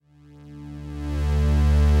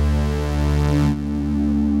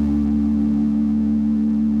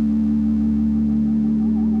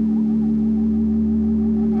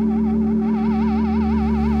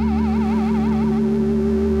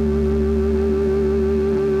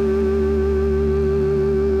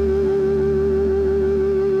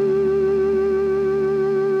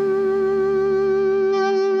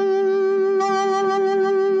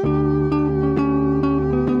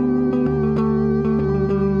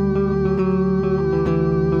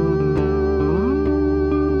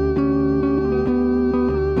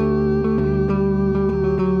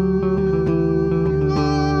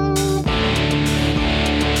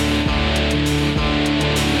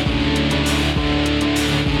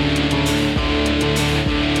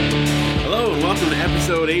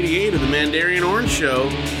episode 88 of the Mandarian Orange Show.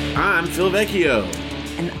 I'm Phil Vecchio.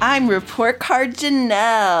 And I'm Report Card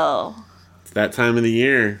Janelle. It's that time of the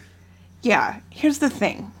year. Yeah, here's the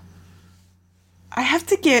thing. I have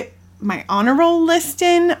to get my honor roll list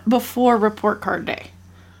in before Report Card Day.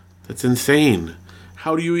 That's insane.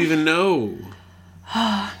 How do you even know?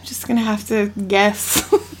 I'm just going to have to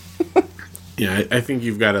guess. Yeah, I think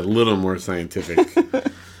you've got a little more scientific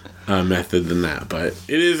method than that. But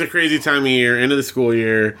it is a crazy time of year, end of the school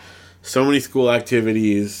year. So many school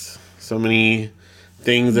activities, so many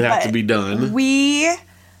things that have to be done. We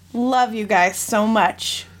love you guys so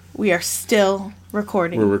much. We are still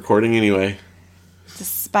recording. We're recording anyway.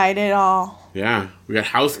 Despite it all. Yeah, we got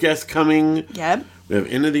house guests coming. Yep. We have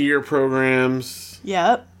end of the year programs.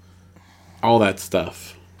 Yep. All that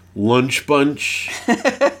stuff. Lunch bunch.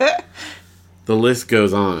 The list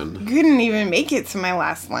goes on. Couldn't even make it to my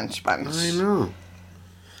last lunch bunch. I know.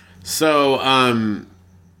 So,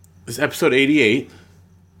 it's episode 88.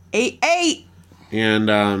 88.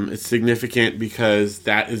 And it's significant because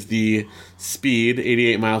that is the speed,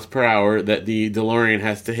 88 miles per hour, that the DeLorean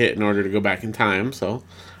has to hit in order to go back in time. So,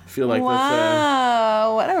 I feel like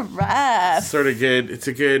wow, what a ref. Sort of good. It's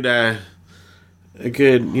a good,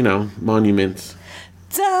 monument.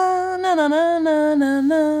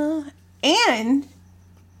 Da-na-na-na-na-na. And,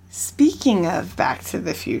 speaking of Back to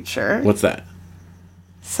the Future. What's that?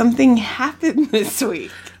 Something happened this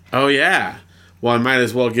week. Oh, yeah. Well, I might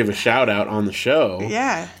as well give a shout out on the show.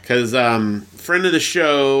 Yeah. Because friend of the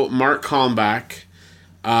show, Mark Kalmbach,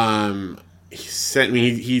 he sent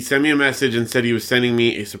me a message and said he was sending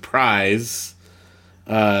me a surprise.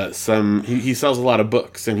 He sells a lot of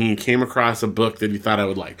books, and he came across a book that he thought I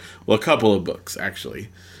would like. Well, a couple of books, actually.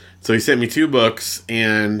 So he sent me 2 books,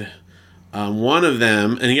 and one of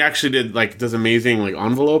them, and he actually does amazing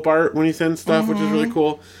envelope art when he sends stuff, which is really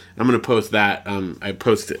cool. I'm going to post that. I'm going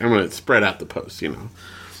to spread out the post, But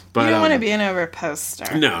you don't want to be an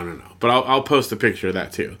over-poster. No. But I'll post a picture of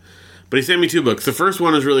that, too. But he sent me 2 books. The first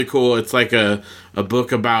one is really cool. It's like a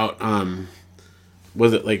book about,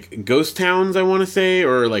 was it like ghost towns, I want to say?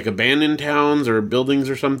 Or like abandoned towns or buildings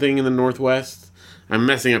or something in the Northwest. I'm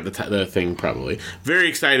messing up the thing, probably. Very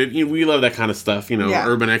excited. We love that kind of stuff,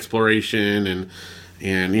 urban exploration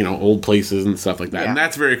and old places and stuff like that. Yeah. And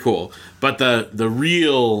that's very cool. But the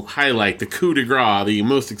real highlight, the coup de grace, the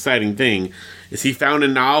most exciting thing, is he found a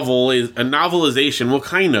novelization. Well,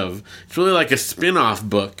 kind of. It's really like a spin-off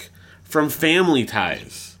book from Family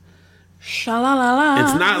Ties. Sha-la-la-la.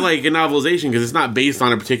 It's not like a novelization because it's not based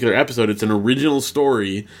on a particular episode. It's an original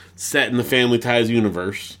story set in the Family Ties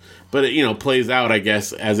universe. But it, plays out, I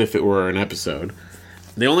guess, as if it were an episode.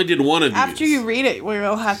 They only did one of these. After you read it,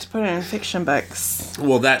 we'll have to put it in fiction books.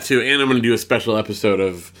 Well, that too. And I'm going to do a special episode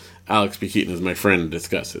of Alex B. Keaton as my friend to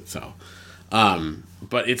discuss it. So,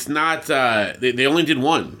 but it's not, they only did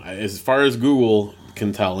one. As far as Google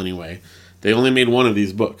can tell, anyway. They only made one of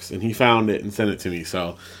these books. And he found it and sent it to me.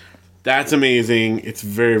 So, that's amazing. It's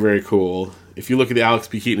very, very cool. If you look at the Alex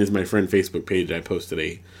B. Keaton as my friend Facebook page, I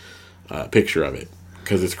posted a picture of it.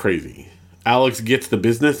 Because it's crazy. Alex Gets the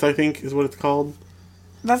Business, I think, is what it's called.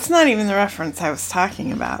 That's not even the reference I was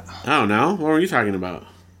talking about. Oh, no? What were you talking about?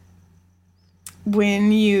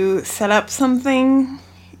 When you set up something,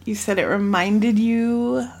 you said it reminded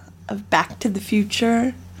you of Back to the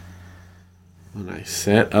Future. When I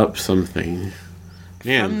set up something.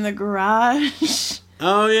 Man. From the garage.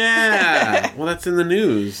 Oh, yeah. Well, that's in the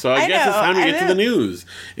news. So I guess it's time to get to the news.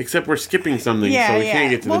 Except we're skipping something, so we can't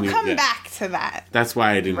get to the news. We'll come back to that. That's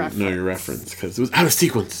why I didn't know your reference, because it was out of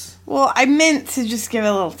sequence. Well, I meant to just give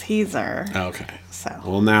a little teaser. Okay. So.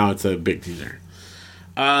 Well, now it's a big teaser.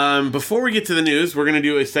 Before we get to the news, we're going to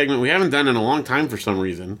do a segment we haven't done in a long time for some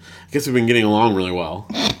reason. I guess we've been getting along really well.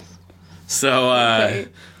 So, okay.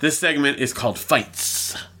 This segment is called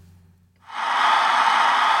Fights.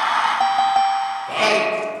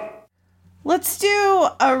 Let's do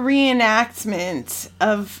a reenactment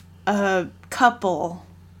of a couple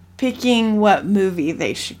picking what movie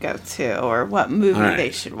they should go to or what movie they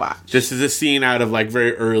should watch. This is a scene out of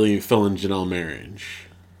very early Phil and Janelle marriage.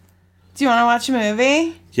 Do you want to watch a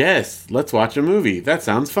movie? Yes, let's watch a movie. That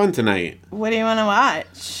sounds fun tonight. What do you want to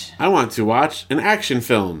watch? I want to watch an action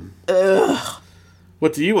film. Ugh.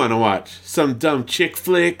 What do you want to watch? Some dumb chick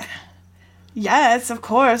flick? Yes, of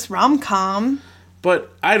course, rom-com.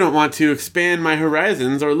 But I don't want to expand my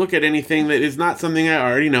horizons or look at anything that is not something I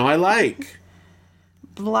already know I like.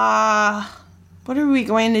 Blah. What are we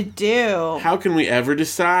going to do? How can we ever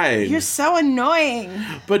decide? You're so annoying.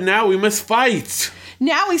 But now we must fight.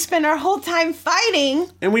 Now we spend our whole time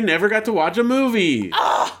fighting. And we never got to watch a movie.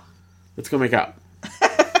 Ugh. Let's go make out.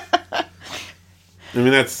 I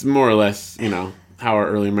mean, that's more or less, how our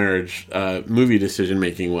early marriage movie decision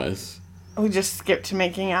making was. We just skipped to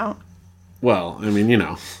making out. Well, I mean, it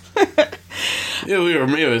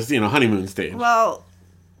was honeymoon stage. Well,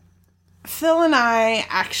 Phil and I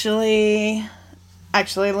actually,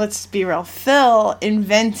 let's be real. Phil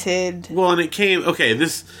invented. Well, and it came. Okay,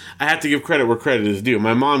 I have to give credit where credit is due.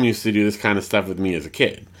 My mom used to do this kind of stuff with me as a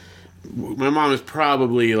kid. My mom is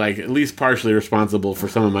probably at least partially responsible for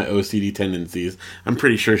some of my OCD tendencies. I'm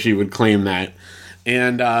pretty sure she would claim that.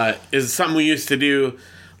 And is something we used to do.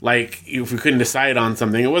 If we couldn't decide on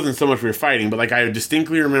something, it wasn't so much we were fighting, but I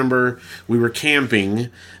distinctly remember we were camping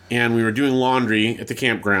and we were doing laundry at the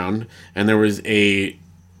campground, and there was a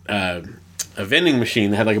vending machine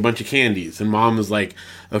that had a bunch of candies, and Mom was like,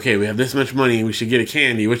 okay, we have this much money, we should get a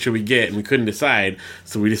candy, what should we get? And we couldn't decide,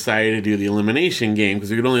 so we decided to do the elimination game because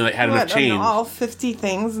we could only had enough change. All 50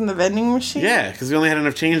 things in the vending machine? Yeah, because we only had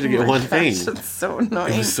enough change to get one thing. That's so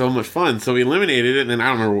annoying. It was so much fun, so we eliminated it, and then I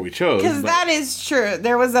don't remember what we chose. Because that is true.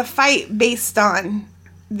 There was a fight based on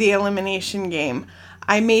the elimination game.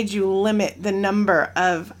 I made you limit the number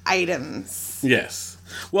of items. Yes.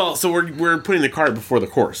 Well, so we're putting the cart before the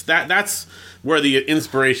horse. That's where the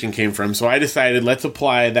inspiration came from. So I decided let's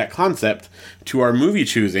apply that concept to our movie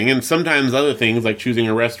choosing, and sometimes other things like choosing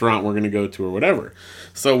a restaurant we're going to go to or whatever.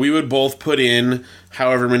 So we would both put in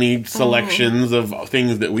however many selections of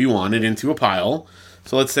things that we wanted into a pile.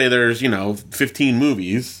 So let's say there's 15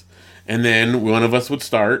 movies, and then one of us would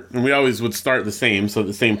start, and we always would start the same, so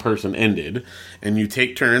the same person ended, and you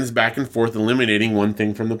take turns back and forth eliminating one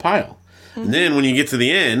thing from the pile. And then when you get to the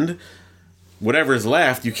end, whatever's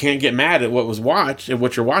left, you can't get mad at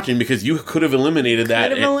what you're watching, because you could have eliminated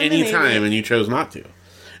that at any time and you chose not to.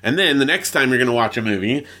 And then the next time you're going to watch a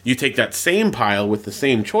movie, you take that same pile with the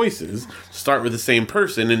same choices, start with the same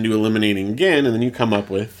person and do eliminating again, and then you come up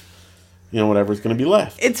with, whatever's going to be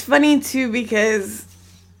left. It's funny too, because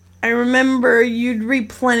I remember you'd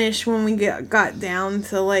replenish when we got down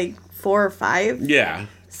to 4 or 5. Yeah.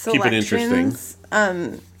 Keep it interesting.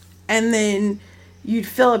 And then you'd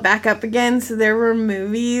fill it back up again, so there were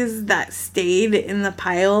movies that stayed in the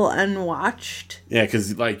pile unwatched. Yeah,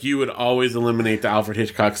 because you would always eliminate the Alfred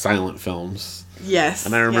Hitchcock silent films. Yes.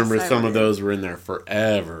 And I remember some of those were in there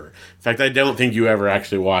forever. In fact, I don't think you ever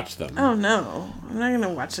actually watched them. Oh, no. I'm not going to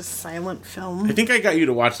watch a silent film. I think I got you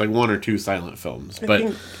to watch 1 or 2 silent films,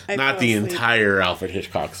 but not the entire Alfred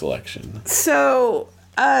Hitchcock selection. So,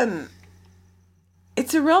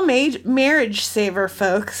 it's a real marriage saver,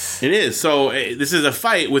 folks. It is. So this is a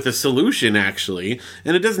fight with a solution, actually.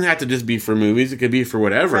 And it doesn't have to just be for movies. It could be for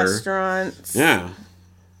whatever. Restaurants. Yeah.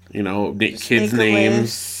 Kids'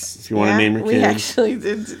 names. If you want to name your kids. We actually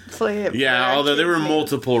did play it. Yeah, although there were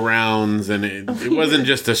multiple rounds, and it wasn't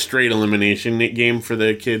just a straight elimination game for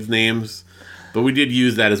the kids' names. But we did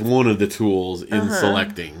use that as one of the tools in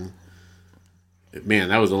selecting. Man,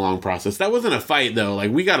 that was a long process. That wasn't a fight, though.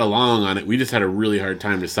 We got along on it. We just had a really hard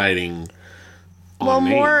time deciding on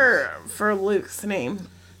names. More for Luke's name.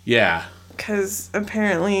 Yeah. Because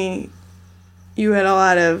apparently you had a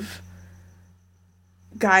lot of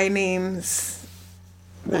guy names.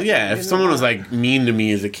 Well, yeah, if someone was, mean to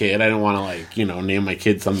me as a kid, I don't want to, name my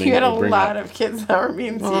kid something. You had a lot of kids that were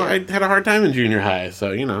mean to you. I had a hard time in junior high,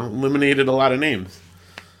 so, eliminated a lot of names.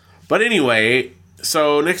 But anyway...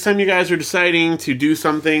 So next time you guys are deciding to do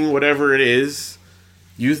something, whatever it is,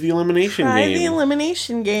 use the elimination game. Try the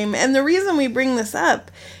elimination game. And the reason we bring this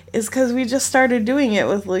up is because we just started doing it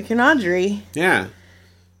with Luke and Audrey. Yeah.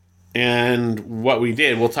 And what we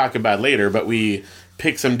did, we'll talk about later, but we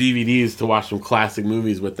picked some DVDs to watch some classic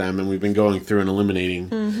movies with them, and we've been going through and eliminating.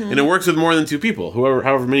 Mm-hmm. And it works with more than 2 people,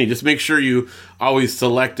 however many. Just make sure you always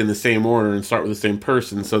select in the same order and start with the same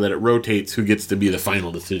person so that it rotates who gets to be the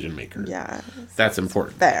final decision maker. Yeah. That's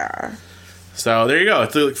important. There. So there you go.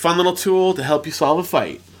 It's a fun little tool to help you solve a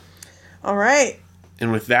fight. All right.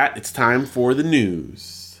 And with that, it's time for the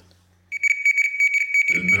news.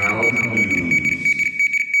 And now the news.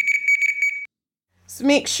 So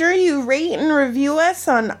make sure you rate and review us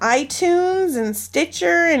on iTunes and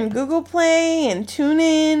Stitcher and Google Play and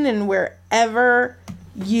TuneIn and wherever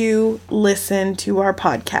you listen to our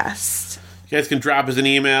podcast. You guys can drop us an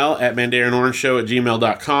email at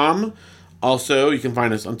mandarianorangeshow@gmail.com. Also, you can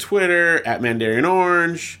find us on Twitter at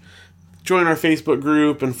mandarianorange. Join our Facebook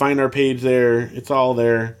group and find our page there. It's all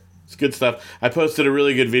there. It's good stuff. I posted a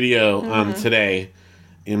really good video today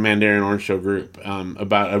in Mandarian Orange Show group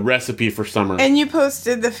about a recipe for summer. And you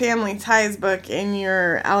posted the Family Ties book in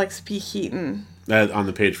your Alex P. Keaton. On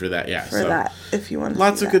the page for that, yeah. For that, if you want to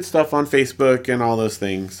lots of good stuff on Facebook and all those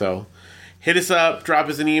things. So, hit us up, drop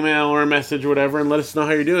us an email or a message or whatever, and let us know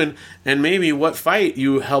how you're doing. And maybe what fight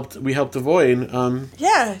we helped avoid.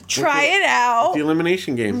 Try it out. The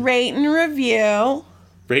elimination game. Rate and review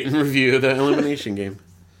the elimination game.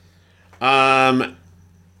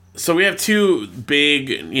 So we have two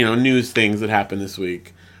big, news things that happened this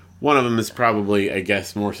week. One of them is probably, I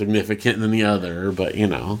guess, more significant than the other, but,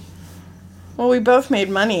 Well, we both made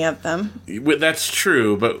money at them. That's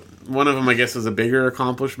true, but one of them, I guess, is a bigger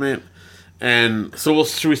accomplishment. And so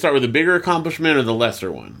should we start with the bigger accomplishment or the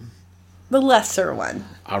lesser one? The lesser one.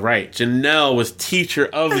 All right. Janelle was Teacher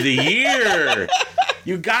of the Year.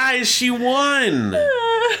 You guys, she won.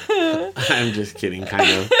 I'm just kidding,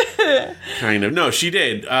 kind of. No, she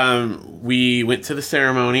did. We went to the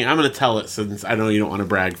ceremony. I'm going to tell it since I know you don't want to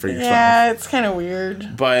brag for yourself. Yeah, it's kind of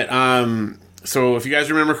weird. But, so if you guys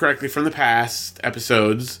remember correctly from the past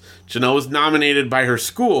episodes, Janelle was nominated by her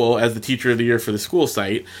school as the Teacher of the Year for the school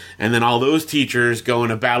site. And then all those teachers go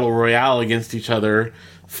in a battle royale against each other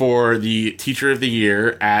for the Teacher of the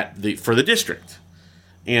Year for the district.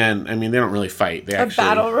 And, I mean, they don't really fight. They actually... A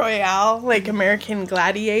battle royale, like American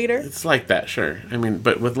Gladiator? It's like that, sure. I mean,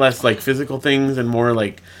 but with less, physical things and more,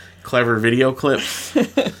 clever video clips.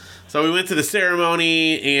 So we went to the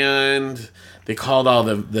ceremony, and they called all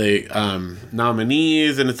the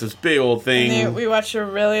nominees, and it's this big old thing. And we watched a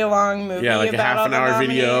really long movie. Yeah, about a half an hour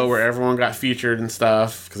video where everyone got featured and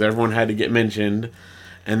stuff, because everyone had to get mentioned.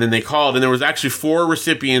 And then they called, and there was actually 4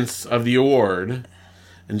 recipients of the award.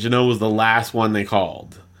 And Janelle was the last one they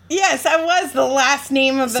called. Yes, I was the last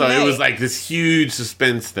name of the night. So it was this huge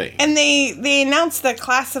suspense thing. And they announced the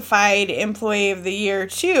classified employee of the year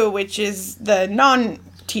too, which is the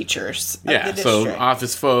non-teachers of the district. So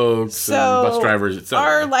office folks and bus drivers, etc.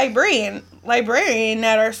 Our librarian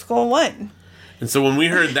at our school won. And so when we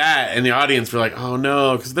heard that and the audience were like, oh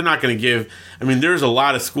no, because they're not going to give, there's a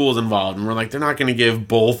lot of schools involved, and we're like, they're not going to give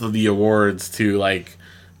both of the awards to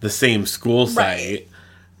the same school site. Right.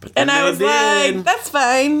 And I was like, that's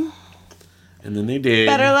fine. And then they did.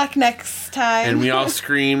 Better luck next time. And we all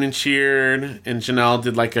screamed and cheered. And Janelle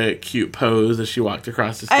did a cute pose as she walked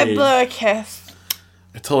across the I stage. blew a kiss.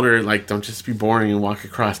 I told her, don't just be boring and walk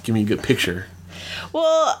across. Give me a good picture.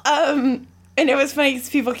 Well, and it was funny because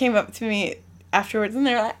people came up to me afterwards and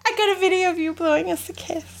they were like, I got a video of you blowing us a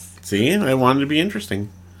kiss. See? I wanted to be interesting.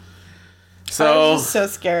 So I was just so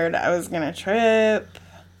scared I was going to trip.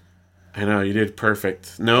 I know, you did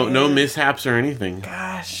perfect. No mishaps or anything.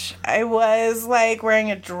 Gosh, I was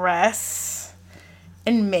wearing a dress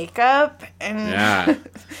and makeup, and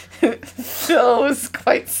Phil was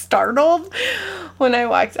quite startled when I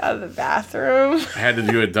walked out of the bathroom. I had to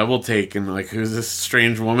do a double take, and who's this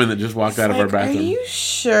strange woman that just walked out of our bathroom? Are you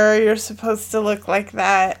sure you're supposed to look like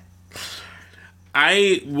that?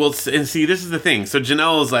 I will, and see, this is the thing. So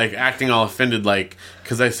Janelle is acting all offended,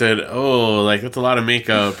 because I said, oh, that's a lot of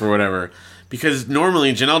makeup or whatever. Because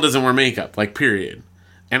normally Janelle doesn't wear makeup, period.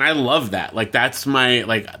 And I love that. That's my,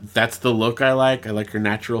 that's the look I like. I like her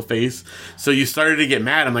natural face. So you started to get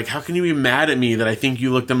mad. I'm like, how can you be mad at me that I think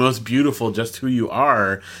you look the most beautiful just who you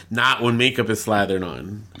are, not when makeup is slathered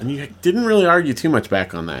on? And you didn't really argue too much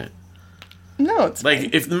back on that. No, it's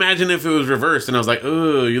fine. Imagine if it was reversed and I was like,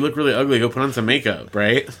 oh, you look really ugly, go put on some makeup,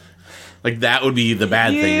 right? That would be the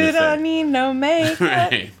bad thing to say. You don't need no makeup.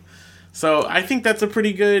 Right. So I think that's a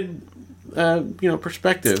pretty good,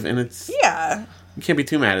 perspective, and it's... Yeah. You can't be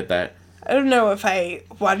too mad at that. I don't know if I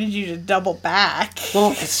wanted you to double back.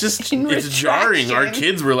 Well, it's just, it's jarring. Our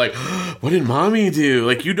kids were like, what did mommy do?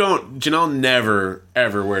 Janelle never,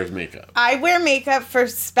 ever wears makeup. I wear makeup for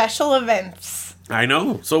special events. I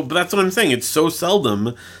know. But that's what I'm saying. It's so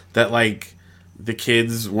seldom that, the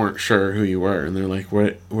kids weren't sure who you were. And they're like,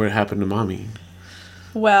 what happened to mommy?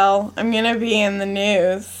 Well, I'm going to be in the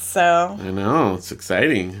news, so. I know. It's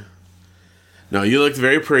exciting. No, you looked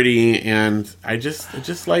very pretty, and I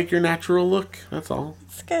just like your natural look. That's all.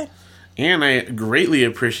 It's good. And I greatly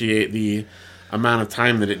appreciate the amount of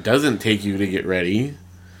time that it doesn't take you to get ready.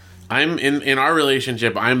 I'm in our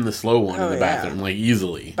relationship, I'm the slow one in the bathroom,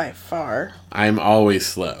 easily. By far. I'm always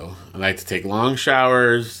slow. I like to take long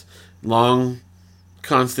showers, long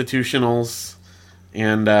constitutionals,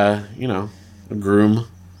 and, groom.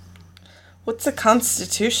 What's a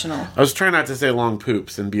constitutional? I was trying not to say long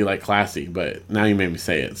poops and be, classy, but now you made me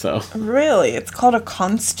say it, so. Really? It's called a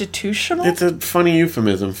constitutional? It's a funny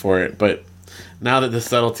euphemism for it, but now that the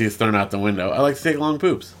subtlety is thrown out the window, I like to take long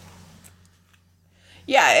poops.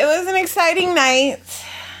 Yeah, it was an exciting night,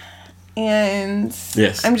 and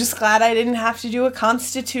yes. I'm just glad I didn't have to do a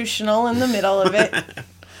constitutional in the middle of it.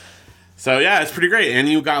 So, yeah, it's pretty great. And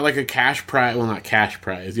you got, like, a cash prize. Well, not cash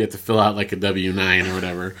prize. You have to fill out, like, a W-9 or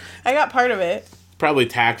whatever. I got part of it. Probably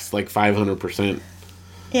taxed, like, 500%.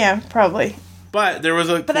 Yeah, probably. But there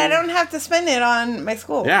was a... But I don't have to spend it on my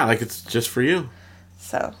school. Yeah, like, it's just for you.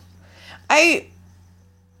 So, I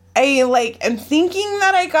like, am thinking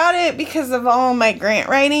that I got it because of all my grant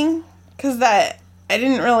writing. Because that, I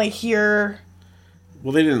didn't really hear...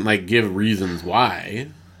 Well, they didn't, like, give reasons why.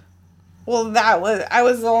 Well, I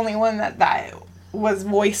was the only one that was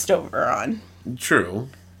voiced over on. True.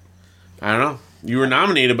 I don't know. You were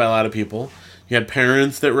nominated by a lot of people. You had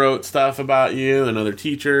parents that wrote stuff about you and other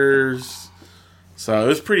teachers. So it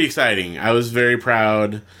was pretty exciting. I was very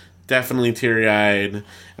proud. Definitely teary-eyed.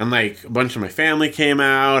 And, like, a bunch of my family came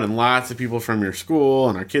out and lots of people from your school.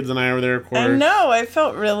 And our kids and I were there, of course. I know. I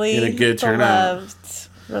felt really a good turnout. beloved.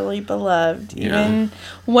 Really beloved. Yeah. Even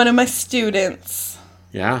one of my students.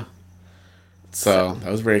 Yeah. So that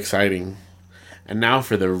was very exciting. And now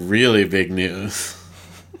for the really big news.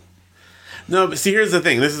 No, but see, here's the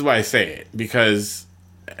thing. This is why I say it. Because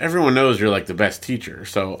everyone knows you're, like, the best teacher.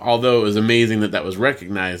 So although it was amazing that was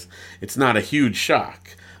recognized, it's not a huge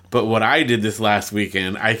shock. But what I did this last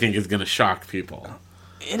weekend, I think is going to shock people.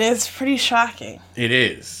 It is pretty shocking. It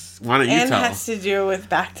is. Why don't you tell? And has to do with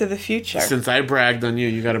Back to the Future. Since I bragged on you,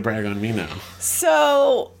 you got to brag on me now.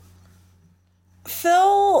 So,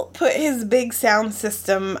 Phil put his big sound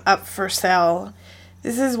system up for sale.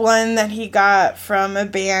 This is one that he got from a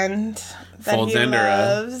band that he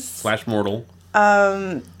loves. /Mortal.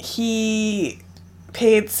 He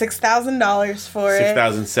paid $6,000 for it.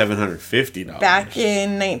 $6,750. Back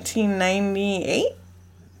in 1998?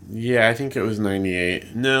 Yeah, I think it was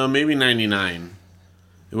 98. No, maybe 99.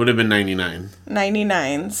 It would have been 99.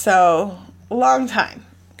 99, so a long time.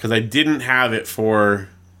 Because I didn't have it for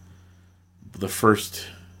the first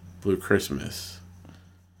Blue Christmas.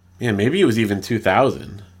 Yeah, maybe it was even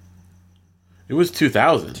 2000. It was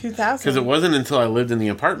 2000. 2000. Because it wasn't until I lived in the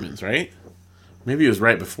apartments, right? Maybe it was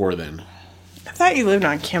right before then. I thought you lived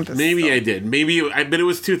on campus. Maybe still. I did. I bet it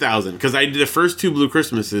was 2000. Because I did the first 2 Blue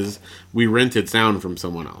Christmases, we rented sound from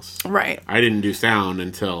someone else. Right. I didn't do sound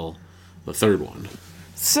until the third one.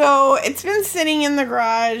 So, it's been sitting in the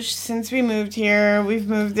garage since we moved here. We've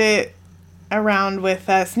moved it around with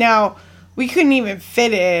us. Now, we couldn't even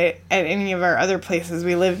fit it at any of our other places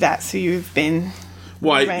we lived at, so you've been...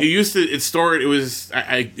 Well, it used to... It stored... It was...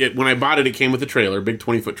 when I bought it, it came with a trailer, big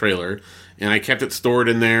 20-foot trailer, and I kept it stored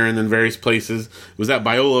in there and then various places. It was at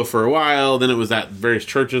Biola for a while, then it was at various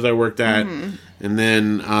churches I worked at, and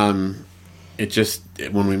then it just...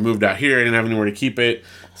 When we moved out here, I didn't have anywhere to keep it,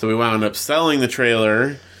 so we wound up selling the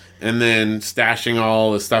trailer and then stashing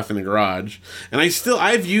all the stuff in the garage. And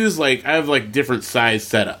I've used, like, I have, like, different size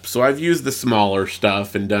setups. So I've used the smaller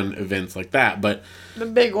stuff and done events like that, but... The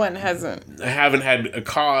big one hasn't. I haven't had a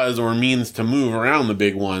cause or means to move around the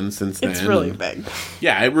big one since then. It's really big.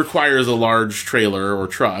 Yeah, it requires a large trailer or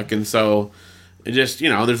truck, and so... It just,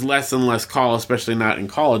 there's less and less call, especially not in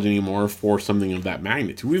college anymore, for something of that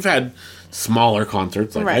magnitude. We've had smaller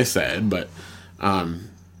concerts, like I said, but...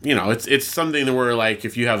 it's something that where, like,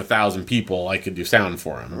 if you have 1,000 people, I could do sound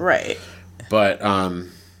for them. Right. But,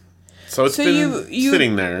 so it's been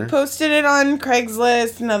sitting there. Posted it on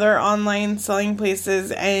Craigslist and other online selling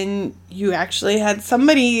places, and you actually had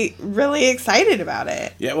somebody really excited about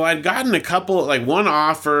it. Yeah, well, I'd gotten a couple, like, one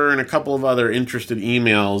offer and a couple of other interested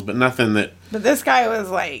emails, but nothing that... But this guy was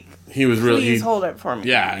like... He was really... Please hold it for me.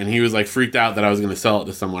 Yeah, and he was, like, freaked out that I was going to sell it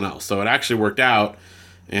to someone else. So it actually worked out.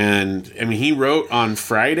 And, I mean, he wrote on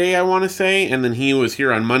Friday, I want to say, and then he was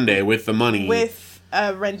here on Monday with the money. With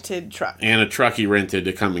a rented truck. And a truck he rented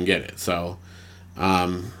to come and get it. So I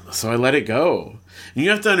let it go. And you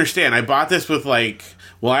have to understand, I bought this with, like...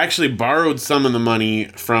 Well, I actually borrowed some of the money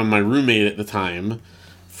from my roommate at the time,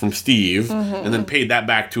 from Steve, and then paid that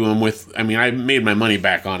back to him with... I mean, I made my money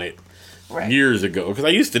back on it years ago. Because I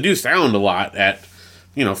used to do sound a lot at,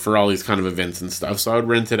 for all these kind of events and stuff. So I would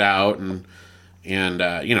rent it out and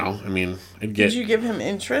I mean, I'd get... Did you give him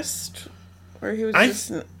interest? Or he was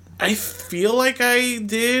just... I feel like I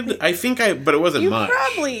did. But it wasn't much.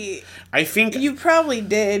 You probably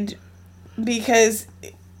did, because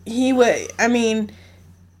he would... I mean,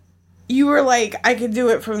 you were like, I could do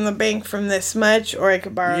it from the bank from this much, or I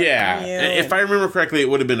could borrow it from you. If I remember correctly, it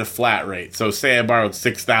would have been a flat rate. So say I borrowed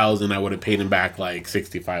 $6,000, I would have paid him back like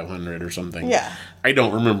 $6,500 or something. Yeah. I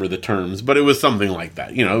don't remember the terms, but it was something like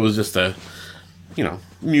that. It was just a...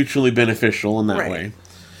 mutually beneficial in that way.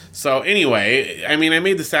 So anyway, I mean, I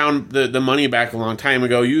made the money back a long time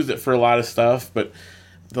ago, used it for a lot of stuff, but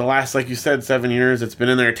the last, like you said, 7 years it's been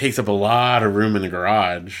in there. It takes up a lot of room in the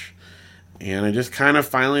garage. And I just kind of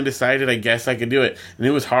finally decided I guess I could do it. And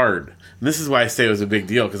it was hard. And this is why I say it was a big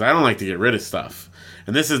deal, because I don't like to get rid of stuff.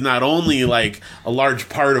 And this is not only, like, a large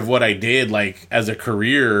part of what I did, like, as a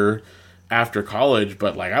career after college,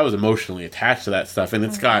 but, like, I was emotionally attached to that stuff. And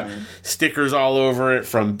it's got stickers all over it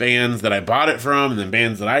from bands that I bought it from and then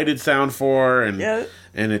bands that I did sound for. And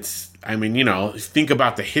and it's, I mean, you know, think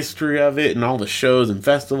about the history of it and all the shows and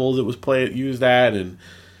festivals it was used at, and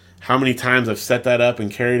how many times I've set that up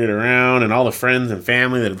and carried it around, and all the friends and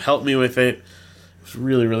family that have helped me with it. It was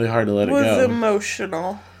really, really hard to let it go. It was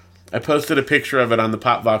emotional. I posted a picture of it on the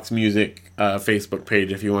Popvox Music Facebook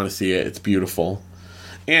page if you want to see it. It's beautiful.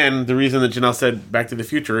 And the reason that Janelle said Back to the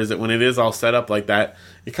Future is that when it is all set up like that,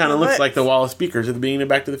 it kind of looks like the wall of speakers at the beginning of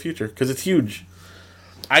Back to the Future, because it's huge.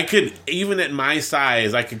 I could, even at my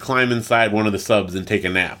size, I could climb inside one of the subs and take a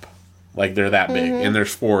nap. Like, they're that big, and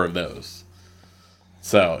there's 4 of those.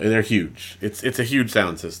 So, they're huge. It's a huge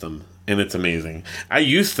sound system, and it's amazing. I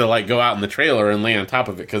used to, like, go out in the trailer and lay on top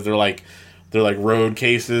of it, because they're like road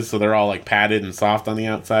cases, so they're all, like, padded and soft on the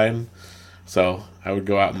outside. So, I would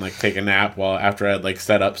go out and, like, take a nap after I'd, like,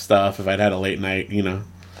 set up stuff, if I'd had a late night, you know.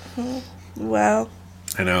 Wow.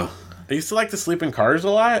 I know. I used to like to sleep in cars a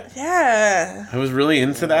lot. Yeah. I was really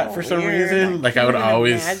into that for some reason. Like, I would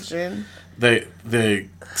always... Imagine. The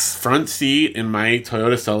front seat in my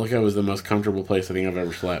Toyota Celica was the most comfortable place I think I've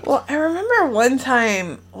ever slept. Well, I remember one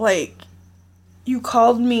time, like, you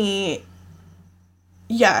called me...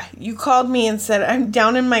 Yeah, you called me and said, I'm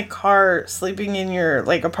down in my car sleeping in your,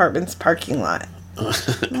 like, apartment's parking lot.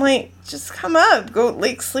 I'm like, just come up. Go,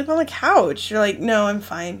 like, sleep on the couch. You're like, no, I'm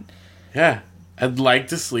fine. Yeah. I'd like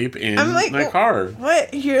to sleep in my car.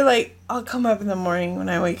 What? You're like, I'll come up in the morning when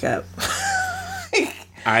I wake up.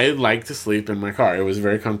 I like to sleep in my car. It was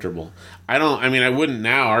very comfortable. I wouldn't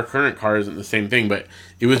now. Our current car isn't the same thing, but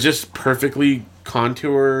it was just perfectly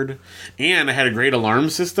contoured. And I had a great alarm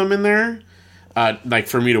system in there. Like,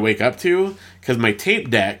 for me to wake up to, because my tape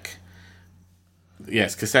deck,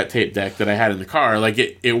 cassette tape deck that I had in the car, like,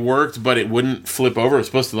 it worked, but it wouldn't flip over. It was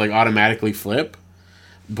supposed to, like, automatically flip,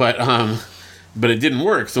 but it didn't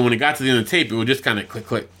work. So when it got to the end of the tape, it would just kind of click,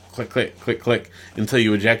 click, click, click, click, click until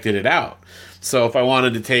you ejected it out. So if I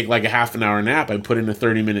wanted to take, like, a half an hour nap, I'd put in a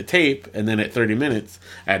 30-minute tape, and then at 30 minutes,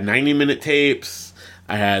 I had 90-minute tapes.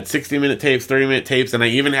 I had 60-minute tapes, 30-minute tapes, and I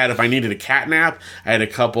even had, if I needed a cat nap, I had a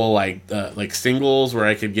couple, like singles where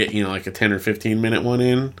I could get, you know, like a 10 or 15-minute one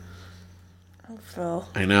in. Oh, Phil.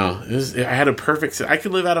 I know. I had a perfect... I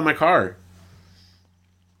could live out of my car.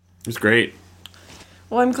 It was great.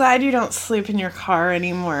 Well, I'm glad you don't sleep in your car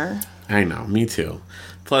anymore. I know. Me too.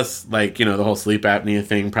 Plus, like, you know, the whole sleep apnea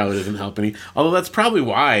thing probably doesn't help any. Although that's probably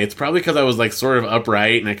why. It's probably because I was, like, sort of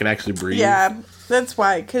upright and I could actually breathe. Yeah. That's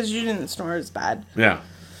why, because you didn't snore as bad. Yeah,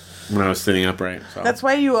 when I was sitting upright. So. That's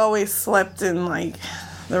why you always slept in, like,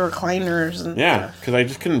 the recliners and stuff. Because I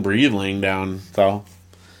just couldn't breathe laying down. So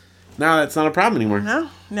now that's not a problem anymore. No,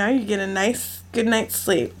 now you get a nice, good night's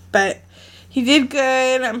sleep. But he did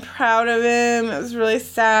good. I'm proud of him. It was really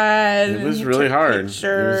sad. It was really hard.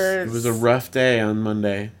 It was a rough day on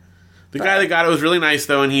Monday. The guy that got it was really nice,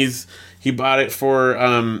 though, and he bought it for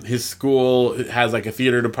his school. It has, like, a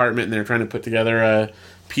theater department, and they're trying to put together a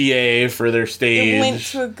PA for their stage. It went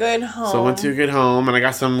to a good home. So it went to a good home, and I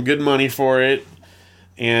got some good money for it.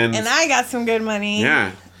 And I got some good money.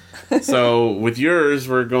 Yeah. So with yours,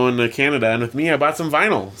 we're going to Canada, and with me, I bought some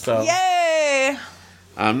vinyl. So yay!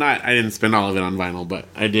 I didn't spend all of it on vinyl, but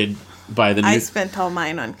I did buy the new... I spent all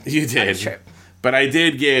mine on You did. on trip. But I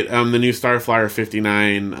did get the new Starflyer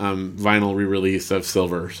 59 vinyl re-release of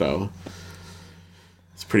Silver, so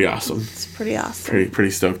it's pretty awesome. It's pretty awesome. Pretty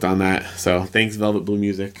stoked on that. So thanks, Velvet Blue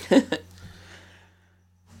Music.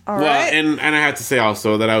 All right. And I have to say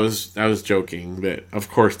also that I was joking that of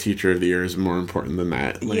course Teacher of the Year is more important than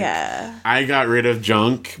that. Like, yeah. I got rid of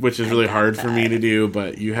junk, which is really hard for me to do,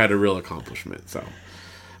 but you had a real accomplishment, so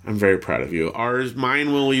I'm very proud of you.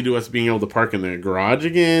 Mine will lead to us being able to park in the garage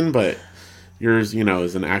again, but yours, you know,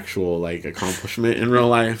 is an actual, like, accomplishment in real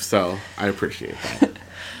life, so I appreciate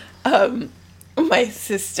that. My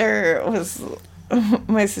sister was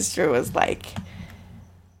like,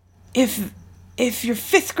 if your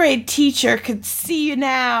 5th grade teacher could see you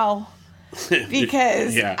now,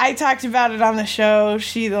 because I talked about it on the show.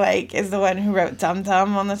 She, like, is the one who wrote Dum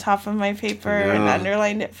Dum on the top of my paper and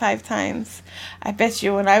underlined it 5 times. I bet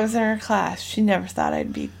you when I was in her class, she never thought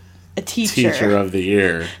I'd be a teacher of the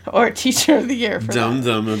year. Or teacher of the year. Dum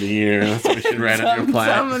Dum of the year. That's what we should write on your plaque.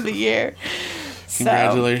 Dum Dum of the year.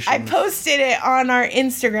 Congratulations. So, I posted it on our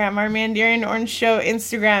Instagram, our Mandarian Orange Show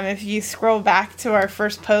Instagram. If you scroll back to our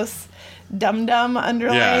first post, Dum Dum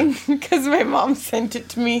underlined because my mom sent it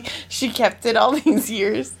to me. She kept it all these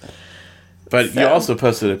years. But you also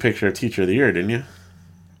posted a picture of Teacher of the Year, didn't you?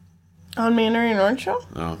 On Mandarian Orange Show?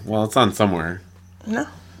 Oh, well, it's on somewhere. No.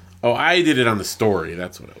 Oh, I did it on the story.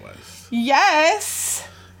 That's what it was. Yes.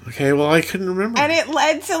 Okay, well, I couldn't remember. And it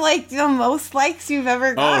led to, like, the most likes you've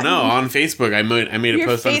ever gotten. Oh, no, on Facebook. I made a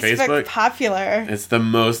post on Facebook. Your popular. It's the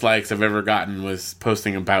most likes I've ever gotten was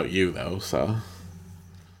posting about you, though, so...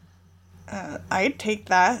 I'd take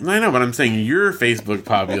that. I know, but I'm saying you're Facebook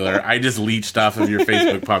popular. I just leached off of your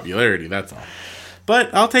Facebook popularity, that's all.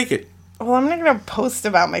 But I'll take it. Well, I'm not going to post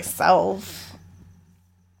about myself.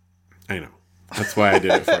 I know. That's why I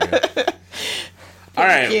did it for you. All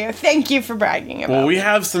right. Thank you. Thank you for bragging about Well, we it.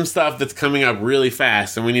 have some stuff that's coming up really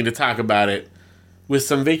fast, and we need to talk about it with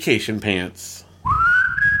some vacation pants.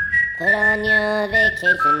 Put on your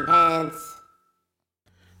vacation pants.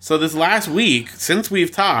 So this last week, since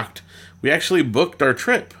we've talked, we actually booked our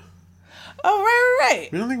trip. Oh, right.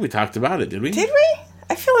 I don't think we talked about it, did we? Did we?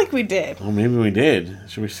 I feel like we did. Oh, maybe we did.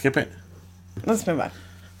 Should we skip it? Let's move on.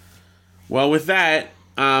 Well, with that,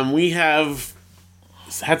 we have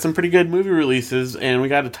had some pretty good movie releases, and we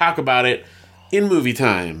got to talk about it in movie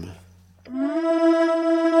time.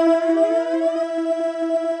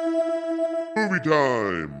 Movie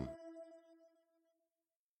time.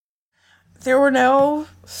 There were no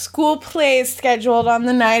school plays scheduled on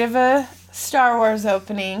the night of a Star Wars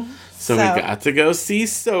opening. So we got to go see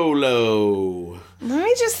Solo. Let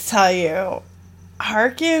me just tell you,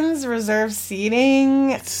 Harkins reserved seating.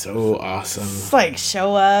 It's so awesome. It's like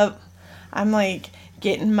show up. I'm like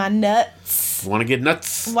getting my nuts Want to get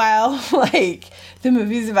nuts? while like the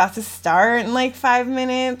movie's about to start in like 5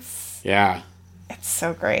 minutes. Yeah, It's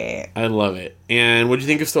so great. I love it. And what'd you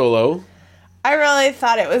think of Solo? I really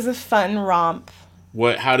thought it was a fun romp.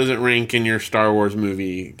 How does it rank in your Star Wars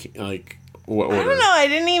movie? Like, what order? I don't know. I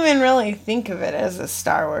didn't even really think of it as a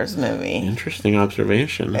Star Wars movie. Interesting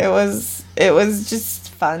observation. It was just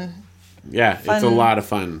fun. Yeah, it's a fun. lot of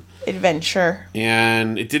fun. Adventure.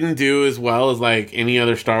 And it didn't do as well as, like, any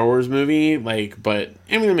other Star Wars movie. Like, but,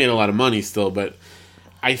 I mean, it made a lot of money still, but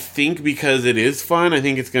I think because it is fun, I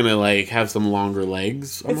think it's gonna, like, have some longer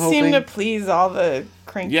legs, I'm It hoping. seemed to please all the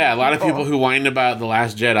cranky Yeah, a lot of people who whined about The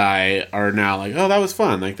Last Jedi are now like, oh, that was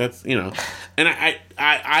fun. Like, that's, you know. And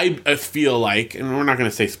I feel like, and we're not going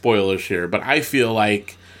to say spoilers here, but I feel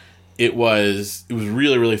like it was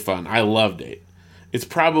really, really fun. I loved it. It's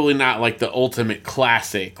probably not, like, the ultimate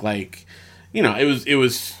classic. Like, you know, it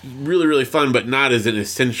was really, really fun, but not as an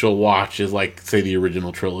essential watch as, like, say, the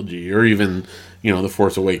original trilogy or even, you know, The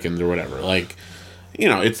Force Awakens or whatever. Like, you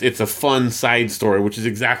know, it's a fun side story, which is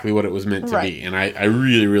exactly what it was meant to be. And I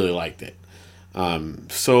really, really liked it.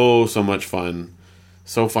 So much fun.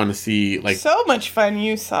 So fun to see. Like, so much fun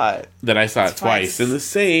you saw it. that I saw it twice in the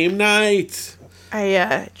same night.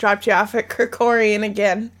 I dropped you off at Kerkorian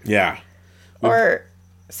again. Yeah. Or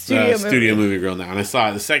Studio Movie Grill now. And I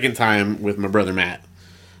saw it the second time with my brother Matt.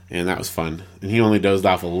 And that was fun. And he only dozed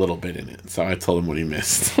off a little bit in it. So I told him what he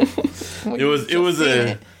missed. It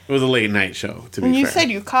was a late night show, to be And you fair.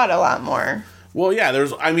 said you caught a lot more. Well, yeah,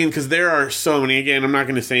 because there are so many, again, I'm not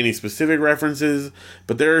going to say any specific references,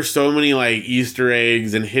 but there are so many, like, Easter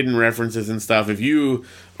eggs and hidden references and stuff. If you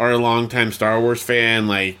are a longtime Star Wars fan,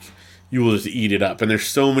 like, you will just eat it up. And there's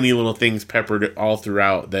so many little things peppered all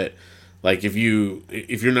throughout that, like, if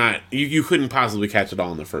you're not, you couldn't possibly catch it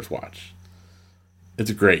all in the first watch.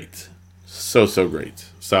 It's great. So great.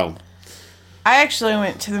 So. I actually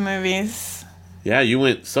went to the movies. Yeah, you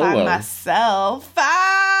went solo. By myself.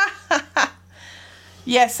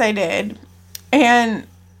 Yes, I did. And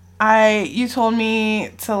you told me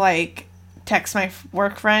to, like, text my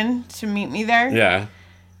work friend to meet me there. Yeah.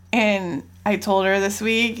 And I told her this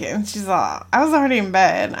week, and she's like, I was already in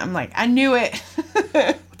bed. I'm like, I knew it.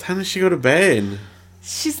 What time does she go to bed?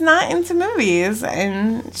 She's not into movies,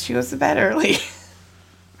 and she goes to bed early.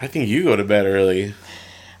 I think you go to bed early.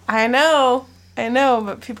 I know,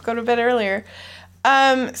 but people go to bed earlier.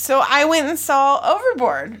 So I went and saw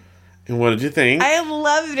Overboard. And what did you think? I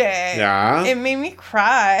loved it. Yeah? It made me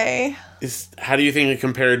cry. How do you think it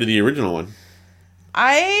compared to the original one?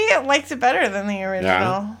 I liked it better than the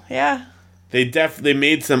original. Yeah. They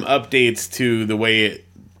made some updates to the way it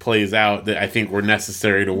plays out that I think were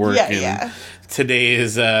necessary to work in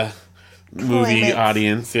today's movie Climate.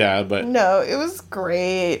 audience. Yeah, but No, it was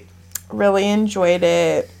great. Really enjoyed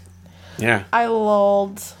it. yeah, I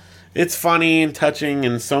lulled. it's funny and touching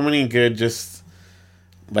and so many good just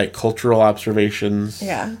like cultural observations.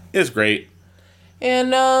 Yeah. It's great.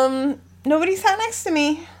 And nobody sat next to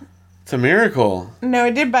me. It's a miracle. No,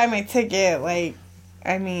 I did buy my ticket like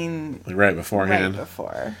I mean... Like right beforehand. Right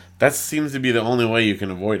before. That seems to be the only way you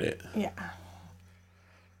can avoid it. Yeah.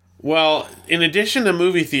 Well, in addition to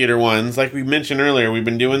movie theater ones, like we mentioned earlier, we've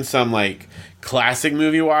been doing some, like, classic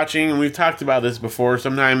movie watching, and we've talked about this before.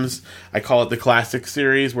 Sometimes I call it the classic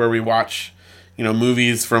series, where we watch,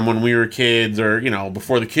 movies from when we were kids, or,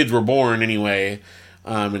 before the kids were born anyway,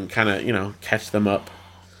 and kind of, catch them up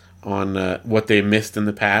on what they missed in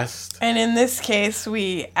the past. And in this case,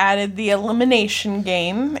 we added the elimination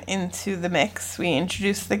game into the mix. We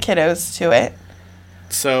introduced the kiddos to it.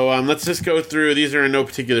 So let's just go through. These are in no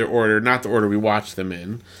particular order, not the order we watched them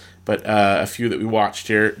in, but a few that we watched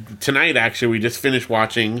here. Tonight, actually, we just finished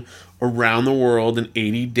watching Around the World in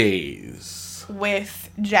 80 Days. With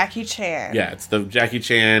Jackie Chan. Yeah, it's the Jackie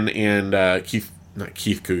Chan and Keith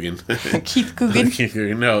Coogan. Keith Coogan? Keith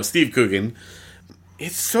Coogan. No, Steve Coogan.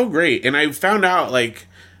 It's so great. And I found out, like,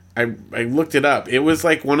 I looked it up. It was,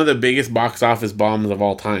 like, one of the biggest box office bombs of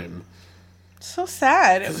all time. So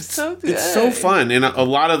sad. It was so good. It's so fun. And a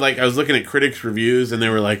lot of, like, I was looking at critics' reviews, and they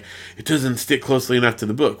were like, it doesn't stick closely enough to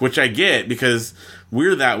the book, which I get, because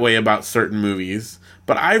we're that way about certain movies.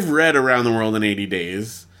 But I've read Around the World in 80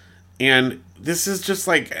 Days, and this is just,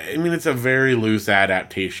 like, I mean, it's a very loose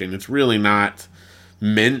adaptation. It's really not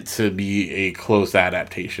meant to be a close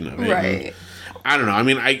adaptation of it. Right. And I don't know. I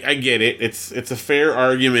mean, I get it. It's a fair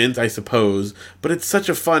argument, I suppose, but it's such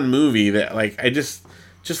a fun movie that, like, I just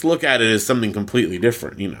look at it as something completely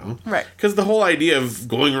different, Right. Because the whole idea of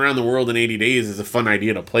going around the world in 80 days is a fun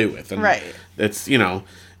idea to play with. And right. That's,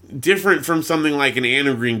 different from something like an Anne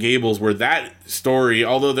of Green Gables, where that story,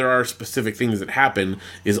 although there are specific things that happen,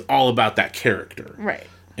 is all about that character. Right.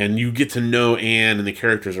 And you get to know Anne and the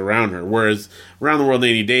characters around her. Whereas Around the World in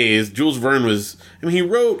 80 Days, Jules Verne he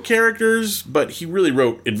wrote characters, but he really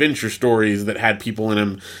wrote adventure stories that had people in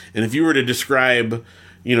them. And if you were to describe,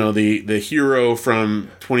 the hero from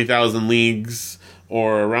 20,000 Leagues,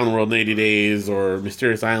 or Around the World in 80 Days, or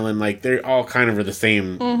Mysterious Island, like, they all kind of are the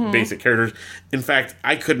same basic characters. In fact,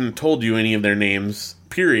 I couldn't have told you any of their names,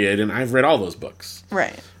 period, and I've read all those books.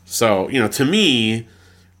 Right. So, to me,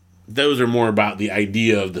 those are more about the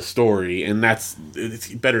idea of the story, and it's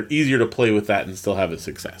easier to play with that and still have a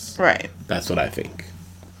success. Right. That's what I think.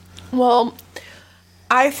 Well,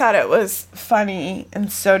 I thought it was funny, and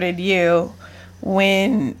so did you,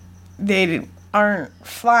 when they aren't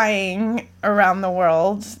flying around the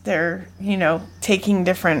world. They're, taking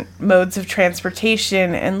different modes of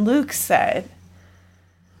transportation, and Luke said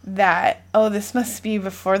that, this must be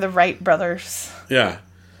before the Wright brothers. Yeah.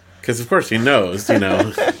 Because, of course, he knows, And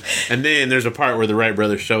then there's a part where the Wright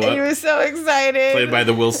brothers show up. He was so excited. Played by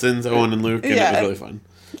the Wilsons, Owen and Luke, and Yeah. it was really fun.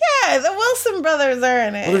 Yeah, the Wilson brothers are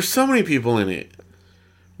in it. Well, there's so many people in it.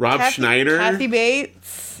 Rob Schneider. Kathy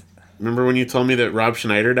Bates. Remember when you told me that Rob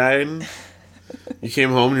Schneider died? You came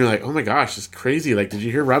home and you're like, oh my gosh, it's crazy. Like, did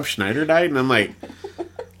you hear Rob Schneider died? And I'm like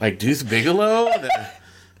Deuce Bigelow?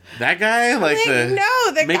 That guy? Like,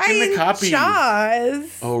 the guy in copies.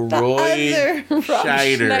 Jaws. Oh, Roy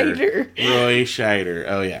Schneider. Roy Scheider.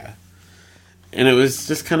 Oh, yeah. And it was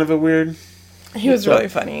just kind of a weird... He was really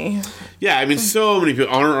funny. Yeah, I mean, so many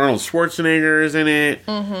people. Arnold Schwarzenegger is in it.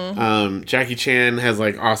 Mm-hmm. Jackie Chan has,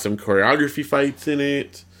 like, awesome choreography fights in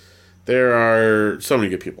it. There are so many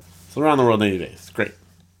good people. So Around the World in 80 Days. Great.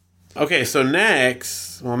 Okay, so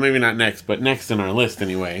next... Well, maybe not next, but next in our list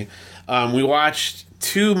anyway. We watched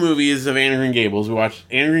 2 movies of Anne of Green Gables. We watched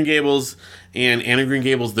Anne of Green Gables and Anne of Green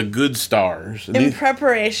Gables, The Good Stars. And in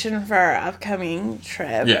preparation for our upcoming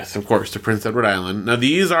trip. Yes, of course, to Prince Edward Island. Now,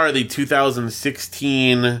 these are the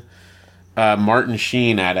 2016 Martin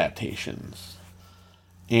Sheen adaptations.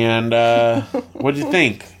 And what'd you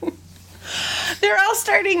think? They're all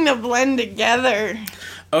starting to blend together.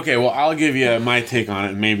 Okay, well, I'll give you my take on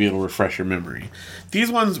it, and maybe it'll refresh your memory.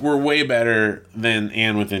 These ones were way better than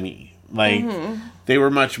Anne with an E. Like, they were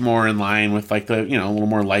much more in line with, like, the, a little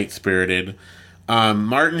more light-spirited.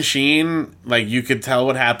 Martin Sheen, like, you could tell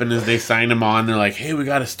what happened is they signed him on. They're like, hey, we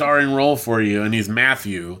got a starring role for you, and he's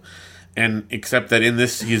Matthew. And except that in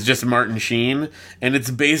this, he's just Martin Sheen, and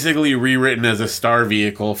it's basically rewritten as a star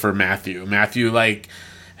vehicle for Matthew. Matthew, like,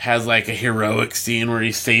 has, like, a heroic scene where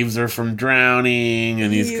he saves her from drowning,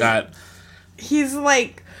 and he's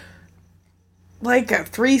like a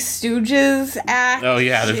Three Stooges act. Oh,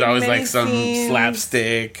 yeah, there's always, like, some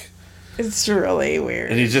slapstick. It's really weird.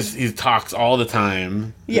 And he talks all the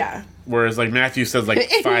time. Yeah. Whereas, like, Matthew says, like,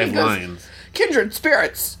 5 lines. Kindred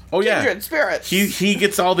spirits. Oh, yeah. Kindred spirits. He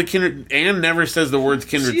gets all the kindred... Anne never says the words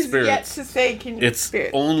kindred spirits. She's yet to say kindred spirits.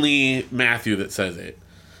 It's only Matthew that says it.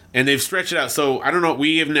 And they've stretched it out. So, I don't know.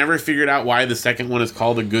 We have never figured out why the second one is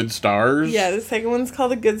called The Good Stars. Yeah, the second one's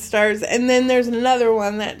called The Good Stars. And then there's another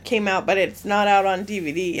one that came out, but it's not out on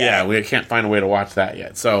DVD yet. Yeah, we can't find a way to watch that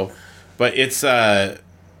yet. So, but it's,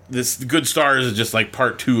 this Good Stars is just like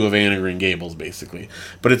part 2 of Anne of Green Gables, basically.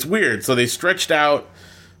 But it's weird. So, they stretched out,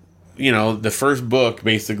 the first book,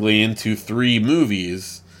 basically, into 3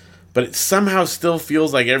 movies. But it somehow still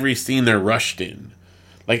feels like every scene they're rushed in.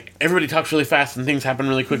 Like, everybody talks really fast and things happen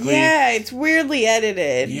really quickly. Yeah, it's weirdly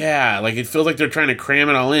edited. Yeah, like, it feels like they're trying to cram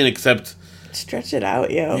it all in, except... Stretch it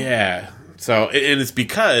out, yo. Yeah. So, and it's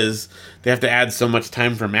because they have to add so much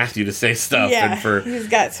time for Matthew to say stuff. Yeah, and for he's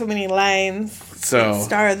got so many lines. So...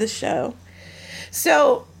 Star of the show.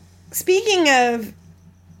 So, speaking of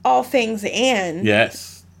all things Anne...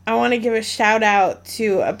 Yes. I want to give a shout out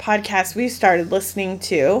to a podcast we started listening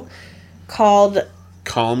to called...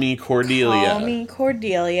 Call Me Cordelia. Call Me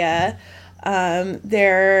Cordelia.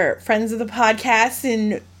 They're friends of the podcast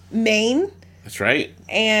in Maine. That's right.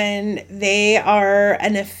 And they are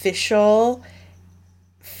an official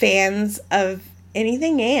fans of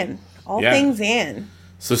anything Anne. All things Anne.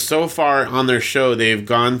 So far on their show, they've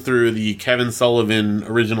gone through the Kevin Sullivan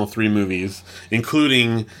original 3 movies,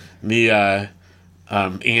 including the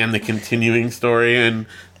Anne, the continuing story. And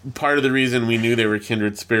part of the reason we knew they were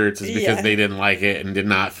kindred spirits is because they didn't like it and did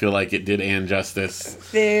not feel like it did Anne justice.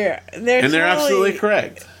 They're absolutely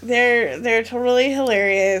correct. They're totally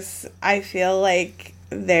hilarious. I feel like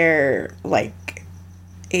they're like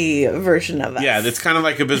a version of us. Yeah, it's kind of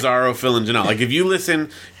like a Bizarro Phil and Janelle. Like, if you listen,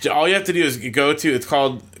 all you have to do is go to, it's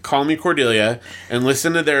called Call Me Cordelia, and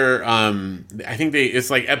listen to their, I think it's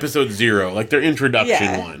like episode 0, like their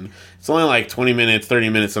introduction one. It's only like 20 minutes, 30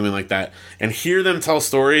 minutes, something like that. And hear them tell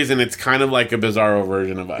stories, and it's kind of like a Bizarro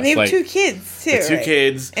version of us. They have 2 kids, too. 2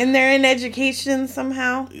 kids. And they're in education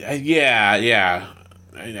somehow. Yeah.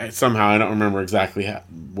 Somehow, I don't remember exactly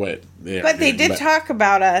what they are. But they did talk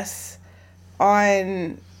about us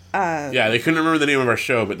on... they couldn't remember the name of our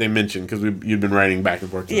show, but they mentioned, because you'd been writing back and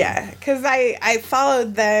forth to them. Because I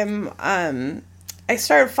followed them. I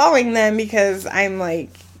started following them because I'm, like,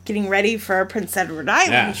 getting ready for our Prince Edward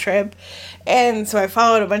Island trip. And so I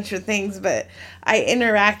followed a bunch of things, but I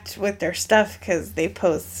interact with their stuff because they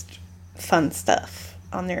post fun stuff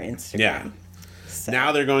on their Instagram. Yeah. So.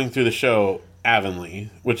 Now they're going through the show Avonlea,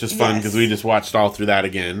 which is fun because we just watched all through that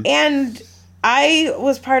again. And I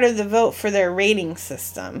was part of the vote for their rating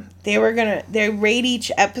system. They rate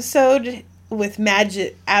each episode with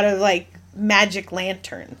magic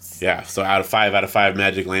lanterns. Yeah, so out of 5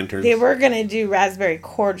 magic lanterns. They were gonna do raspberry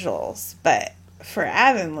cordials, but for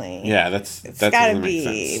Avonlea, it's got to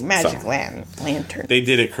be magic lantern. They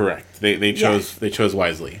did it correct. They chose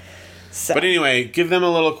wisely. So. But anyway, give them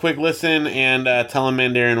a little quick listen and tell them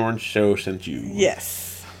Mandarian Orange Show sent you.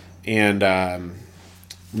 Yes. And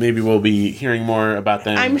maybe we'll be hearing more about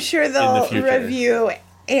them. I'm sure they'll review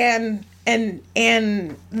and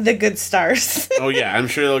the Good Stars. Oh yeah, I'm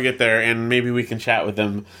sure they'll get there, and maybe we can chat with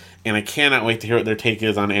them. And I cannot wait to hear what their take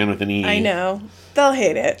is on Anne with an E. I know. They'll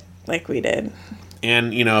hate it, like we did.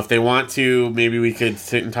 And, if they want to, maybe we could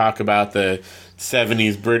sit and talk about the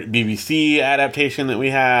 70s BBC adaptation that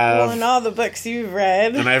we have. Well, and all the books you've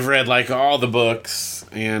read. And I've read, like, all the books.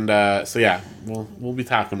 And, so yeah, we'll be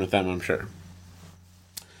talking with them, I'm sure.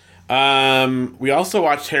 We also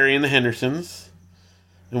watched Harry and the Hendersons.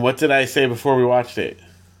 And what did I say before we watched it?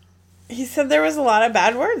 He said there was a lot of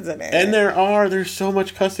bad words in it. And there's so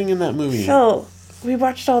much cussing in that movie. So, we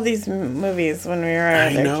watched all these movies when we were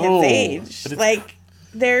at their kids' age. Like,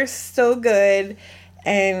 they're so good,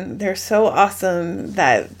 and they're so awesome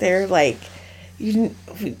that they're like, we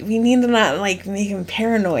need to not, like, make him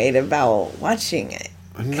paranoid about watching it.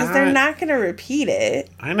 Because they're not going to repeat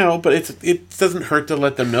it. I know, but it doesn't hurt to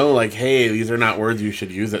let them know, like, hey, these are not words you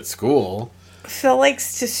should use at school. Phil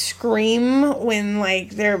likes to scream when,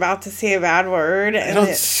 like, they're about to say a bad word. I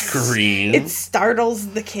don't scream. It startles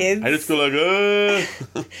the kids. I just go like,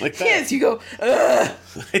 like that. Yes, you go, ugh.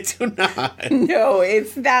 I do not. No,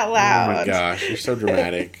 it's that loud. Oh my gosh, you're so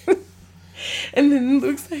dramatic. And then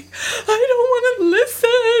Luke's like, I don't want to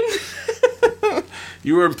listen.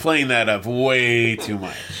 You were playing that up way too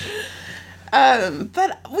much.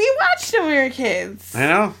 But we watched when we were kids. I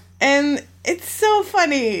know. And it's so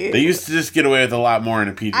funny. They used to just get away with a lot more in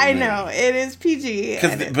a PG I movie. know, it is PG.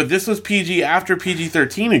 But this was PG after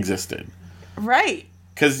PG-13 existed. Right.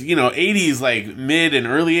 Because, 80s, like, mid and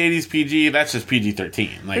early 80s PG, that's just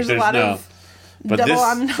PG-13. Like, there's a lot of double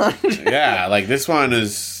entendre. Yeah, like, this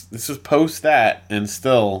was post that, and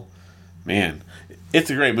still, man,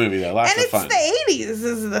 it's a great movie, though. Lots of fun. And it's the 80s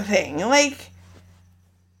is the thing. Like,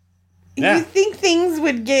 Yeah. You think things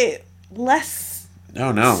would get less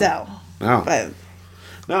No. so. No. But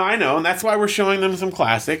No, I know, and that's why we're showing them some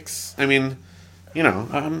classics. I mean,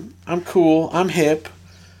 I'm cool, I'm hip,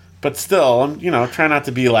 but still, I'm try not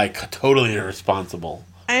to be like totally irresponsible.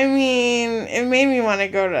 I mean, it made me want to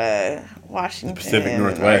go to Washington. Pacific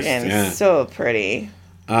Northwest, Oregon. yeah. So pretty.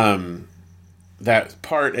 That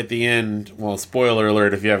part at the end, well, spoiler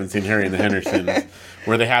alert if you haven't seen Harry and the Hendersons,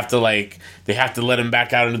 where they have to let him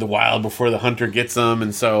back out into the wild before the hunter gets him,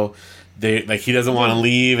 and so he doesn't want to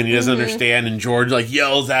leave and he doesn't understand, and George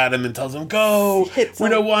yells at him and tells him, "Go, we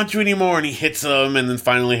don't want you anymore," and he hits him, and then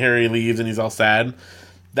finally Harry leaves and he's all sad.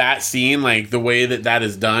 That scene, the way that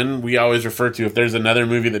is done, we always refer to, if there's another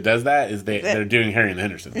movie that does that, is they're doing Harry and the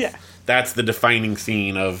Hendersons. Yeah. That's the defining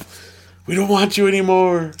scene of, we don't want you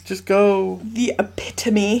anymore, just go. The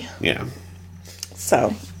epitome. Yeah.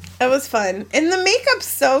 So, it was fun. And the makeup's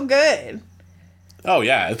so good. Oh,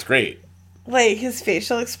 yeah, it's great. His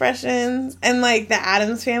facial expressions and, the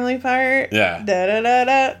Addams Family part. Yeah.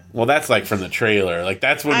 Da-da-da-da. Well, that's, from the trailer.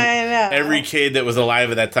 That's when I know. every kid that was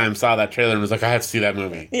alive at that time saw that trailer and was like, I have to see that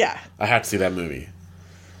movie. Yeah. I have to see that movie.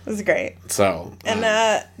 It was great. So.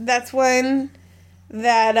 And that's when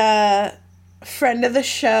that friend of the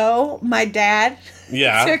show, my dad,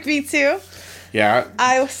 Yeah. took me to. Yeah.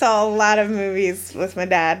 I saw a lot of movies with my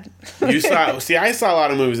dad. I saw a lot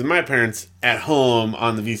of movies with my parents at home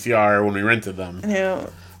on the VCR when we rented them. Yeah.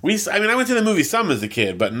 I went to the movie some as a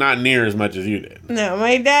kid, but not near as much as you did. No,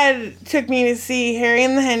 my dad took me to see Harry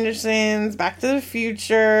and the Hendersons, Back to the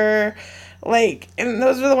Future, and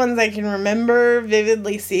those were the ones I can remember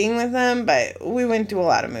vividly seeing with them, but we went to a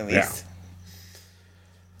lot of movies. Yeah.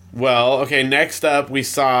 Well, okay, next up we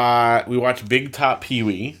watched Big Top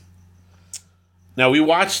Pee-wee. Now, we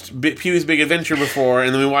watched Pee-wee's Big Adventure before,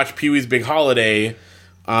 and then we watched Pee-wee's Big Holiday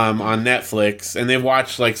on Netflix, and they've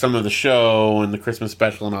watched, some of the show and the Christmas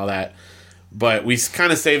special and all that. But we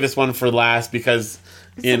kind of saved this one for last because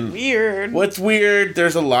Weird. What's weird,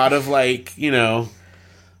 there's a lot of,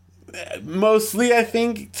 mostly, I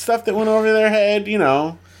think, stuff that went over their head,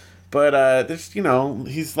 But, there's,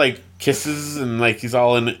 he's, kisses and, he's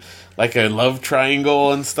all in, a love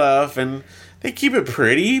triangle and stuff, and they keep it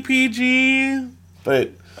pretty PG,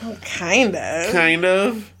 but... Oh, kind of. Kind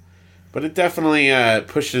of. But it definitely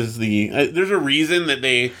pushes the... there's a reason that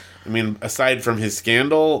they... aside from his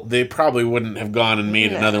scandal, they probably wouldn't have gone and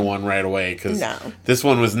made another one right away, because this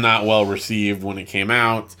one was not well received when it came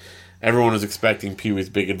out. Everyone was expecting Pee-wee's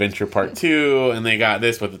Big Adventure Part 2, and they got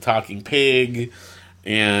this with the talking pig...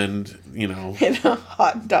 And, in a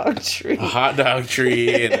hot dog tree. A hot dog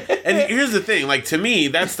tree. And here's the thing. To me,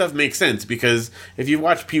 that stuff makes sense. Because if you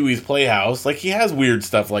watch Pee-wee's Playhouse, he has weird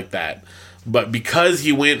stuff like that. But because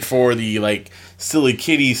he went for the, silly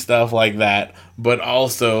kitty stuff like that, but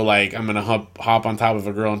also, I'm going to hop on top of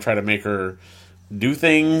a girl and try to make her do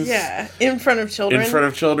things. Yeah, in front of children. In front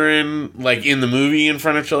of children. In the movie in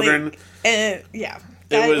front of children. Yeah.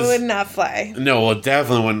 That would not fly. No, well, it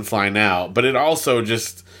definitely wouldn't fly now. But it also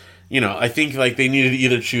just, I think they needed to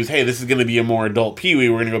either choose, hey, this is going to be a more adult Pee-wee,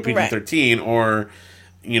 we're going to go PG-13, or,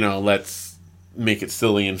 let's make it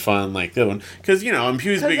silly and fun like the other one. Because, in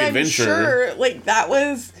Pee-wee's Big Adventure... I'm sure, that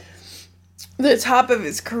was the top of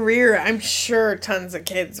his career. I'm sure tons of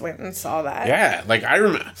kids went and saw that. Yeah, I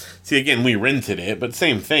remember... See, again, we rented it, but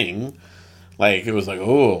same thing. It was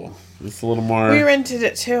oh... It's a little more... We rented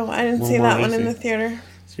it, too. I didn't see that one in the theater.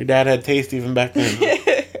 So your dad had taste even back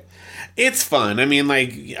then. It's fun.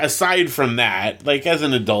 Aside from that, as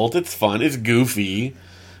an adult, it's fun. It's goofy.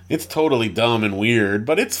 It's totally dumb and weird,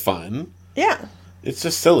 but it's fun. Yeah. It's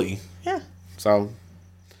just silly. Yeah. So,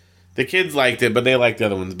 the kids liked it, but they liked the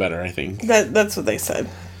other ones better, I think. That's what they said.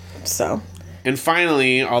 So... And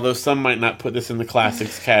finally, although some might not put this in the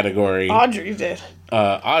classics category... Audrey did.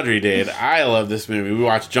 Audrey did. I love this movie. We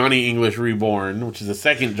watched Johnny English Reborn, which is the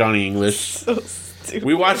second Johnny English. So stupid.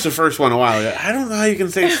 We watched the first one a while ago. I don't know how you can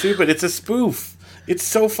say it's stupid. It's a spoof. It's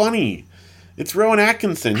so funny. It's Rowan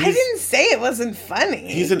Atkinson. I didn't say it wasn't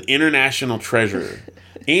funny. He's an international treasure.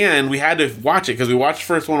 And we had to watch it because we watched the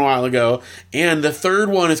first one a while ago, and the third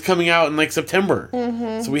one is coming out in September.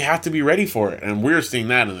 Mm-hmm. So we have to be ready for it. And we're seeing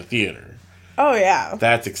that in the theater. Oh, yeah.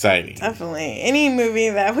 That's exciting. Definitely. Any movie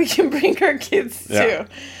that we can bring our kids to.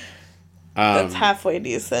 That's halfway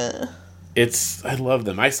decent. I love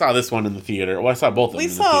them. I saw this one in the theater. Well, I saw both of them in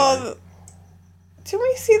the theater. Didn't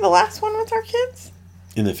we see the last one with our kids?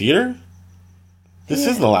 In the theater? This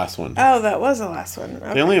is the last one. Oh, that was the last one.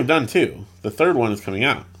 Okay. They only have done 2. The third one is coming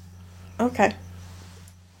out. Okay.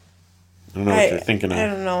 I don't know what you're thinking of. I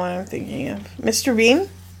don't know what I'm thinking of. Mr. Bean?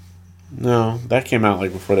 No, that came out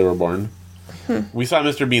before they were born. We saw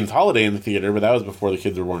Mr. Bean's Holiday in the theater, but that was before the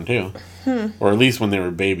kids were born, too. Or at least when they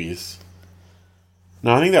were babies.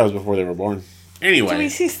 No, I think that was before they were born. Anyway. Did we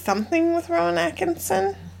see something with Rowan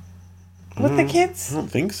Atkinson? With the kids? I don't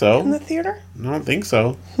think so. In the theater? I don't think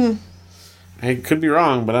so. I could be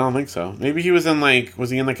wrong, but I don't think so. Maybe he was in, was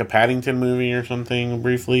he in, a Paddington movie or something,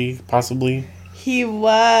 briefly, possibly? He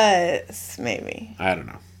was, maybe. I don't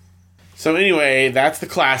know. So anyway, that's the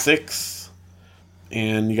classics.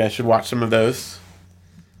 And you guys should watch some of those.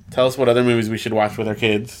 Tell us what other movies we should watch with our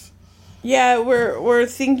kids. Yeah, we're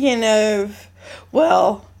thinking of,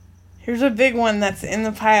 well, here's a big one that's in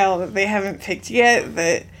the pile that they haven't picked yet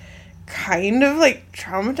that kind of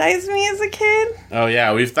traumatized me as a kid. Oh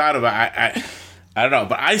yeah, we've thought about I don't know,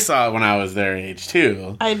 but I saw it when I was their age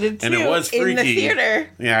too. I did too. And it was freaky. In the theater.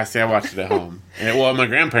 Yeah, see, I watched it at home. At my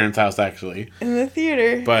grandparents' house actually. In the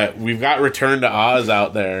theater. But we've got Return to Oz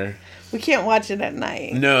out there. We can't watch it at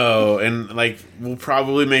night. No, and we'll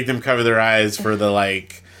probably make them cover their eyes for the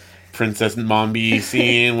Princess Mombi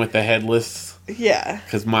scene with the headless. Yeah.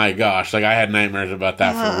 Because my gosh, I had nightmares about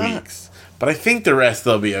that for weeks. But I think the rest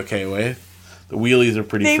they'll be okay with. The wheelies are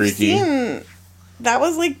pretty freaky. That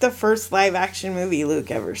was the first live action movie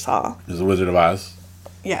Luke ever saw. It was The Wizard of Oz.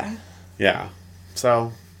 Yeah. Yeah.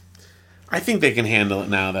 So, I think they can handle it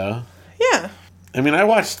now, though. Yeah. I mean, I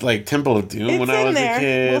watched Temple of Doom when I was a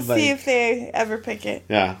kid. We'll see if they ever pick it.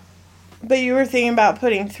 Yeah. But you were thinking about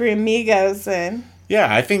putting Three Amigos in.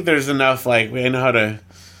 Yeah, I think there's enough, we know how to,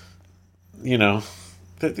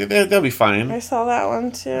 they'll be fine. I saw that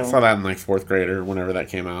one, too. I saw that in, 4th grade or whenever that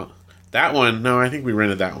came out. That one, no, I think we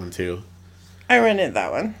rented that one, too. I rented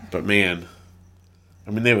that one. But, man,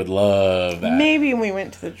 I mean, they would love that. Maybe we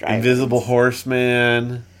went to the drive-in. Invisible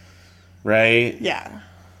Horseman, right? Yeah.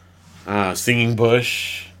 Singing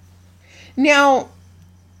Bush. Now,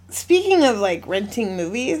 speaking of, renting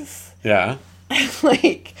movies. Yeah.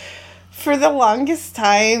 For the longest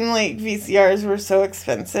time, VCRs were so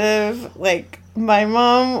expensive. My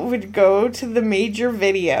mom would go to the Major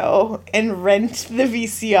Video and rent the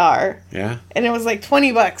VCR. Yeah. And it was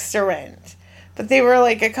 $20 to rent. But they were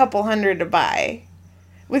a couple $100 to buy.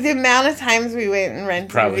 With the amount of times we went and rented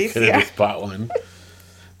Probably a VCR. could have just bought one.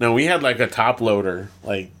 No, we had a top loader,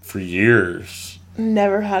 for years.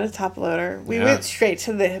 Never had a top loader. We went straight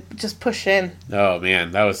to the just push in. Oh,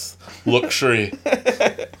 man, that was luxury.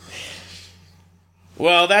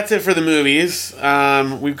 Well, that's it for the movies.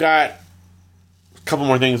 We've got a couple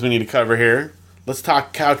more things we need to cover here. Let's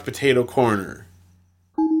talk Couch Potato Corner.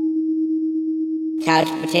 Couch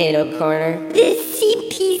Potato Corner. The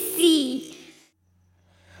CPC.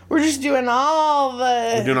 We're just doing all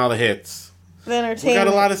We're doing all the hits. the entertainment. We've got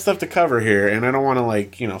a lot of stuff to cover here, and I don't want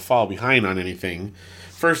to, fall behind on anything.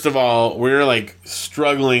 First of all, we're,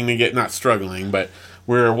 struggling to get... Not struggling, but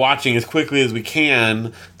we're watching as quickly as we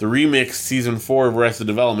can the remix Season 4 of Arrested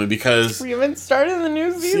Development, because... We haven't started the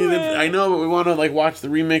new season. I know, but we want to, watch the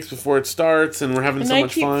remix before it starts, and we're having so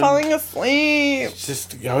much fun. And I keep falling asleep. It's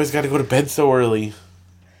just, you always got to go to bed so early.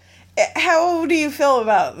 How do you feel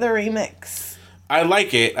about the remix? I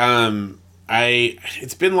like it.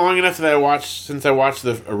 It's been long enough that since I watched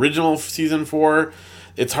the original Season 4.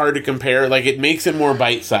 It's hard to compare. It makes it more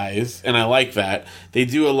bite-sized, and I like that. They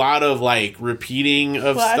do a lot of, repeating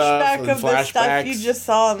of stuff and flashback of the stuff you just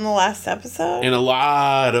saw in the last episode. And a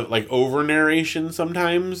lot of, over-narration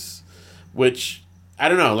sometimes, which, I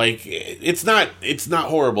don't know, it's not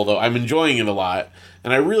horrible, though. I'm enjoying it a lot,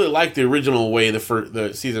 and I really like the original way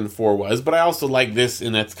the Season 4 was, but I also like this,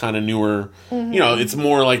 and that's kind of newer. Mm-hmm. It's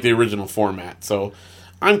more like the original format, so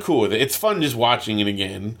I'm cool with it. It's fun just watching it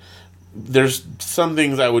again. There's some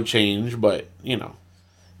things I would change, but,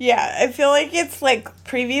 Yeah, I feel like it's,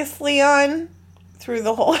 previously on through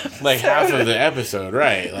the whole episode. Half of the episode,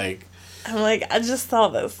 right? I'm I just saw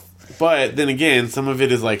this. But then again, some of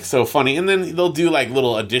it is, so funny. And then they'll do,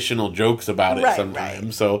 little additional jokes about it sometimes.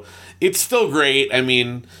 Right. So it's still great. I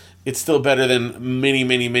mean, it's still better than many,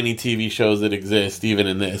 many, many TV shows that exist, even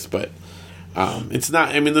in this. But it's not...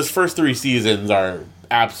 I mean, those first 3 seasons are...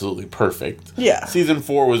 absolutely perfect. Yeah. Season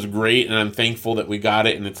 4 was great, and I'm thankful that we got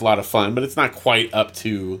it, and it's a lot of fun, but it's not quite up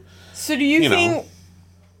to... So do you think...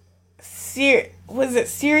 was it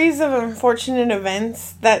Series of Unfortunate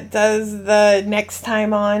Events that does the next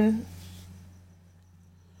time on,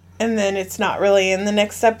 and then it's not really in the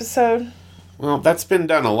next episode? Well, that's been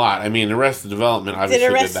done a lot. I mean, Arrested Development obviously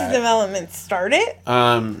did that. Did Arrested Development start it?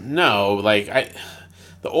 No.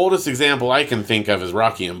 The oldest example I can think of is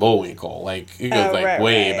Rocky and Bullwinkle. It goes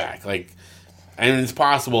way back. And it's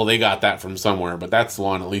possible they got that from somewhere, but that's the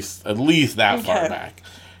one at least that far back,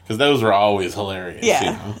 because those were always hilarious.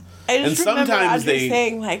 Yeah. I just remember Audrey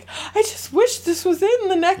saying, like, I just wish this was in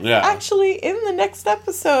the next, actually in the next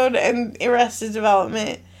episode, and Arrested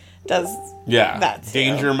Development does that too.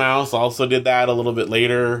 Danger Mouse also did that a little bit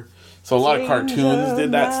later. So a lot of cartoons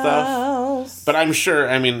did that stuff. But I'm sure,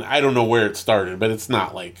 I mean, I don't know where it started, but it's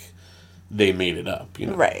not like they made it up, you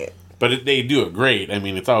know? Right. But they do it great. I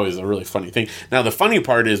mean, it's always a really funny thing. Now, the funny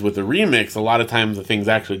part is with the remix, a lot of times the things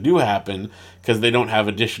actually do happen because they don't have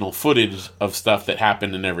additional footage of stuff that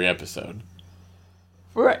happened in every episode.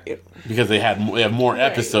 Right. Because they have more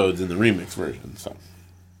episodes in the remix version. So,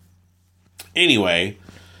 anyway,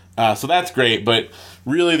 so that's great. But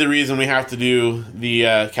really, the reason we have to do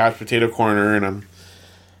the Couch Potato Corner, and I'm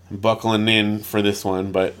buckling in for this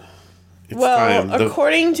one, but.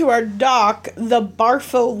 According to our doc, the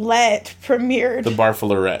Barfolette premiered. The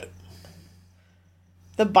Barfolorette.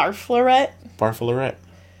 The Barfolorette? Barfolorette.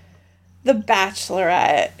 The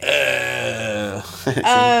Bachelorette.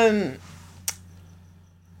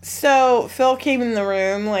 So Phil came in the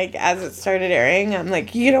room, like, as it started airing. I'm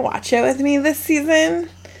like, you gonna watch it with me this season?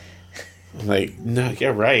 I'm like, no,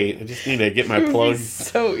 yeah, right. I just need to get my plug.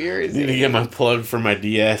 So irritating. I need to get my plug for my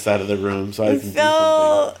DS out of the room so I can do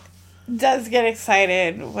something. Does get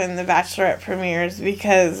excited when The Bachelorette premieres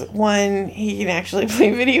because, one, he can actually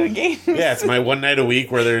play video games. Yeah, it's my one night a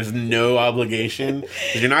week where there's no obligation.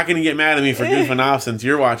 Because you're not going to get mad at me for goofing off since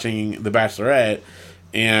you're watching The Bachelorette.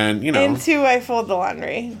 And, you know. And two, I fold the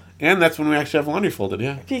laundry. And that's when we actually have laundry folded,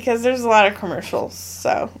 yeah. Because there's a lot of commercials,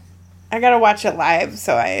 so I got to watch it live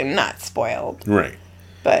so I am not spoiled. Right.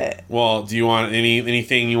 But well, do you want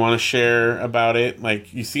anything you want to share about it?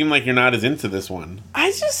 Like, you seem like you're not as into this one.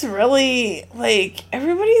 I just really, like,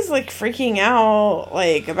 everybody's, like, freaking out,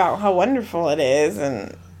 like, about how wonderful it is,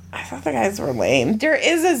 and I thought the guys were lame. There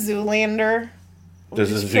is a Zoolander.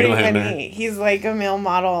 There's a Zoolander. He's, like, a male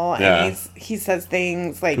model, and he says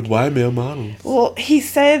things like... But why male models? Well, he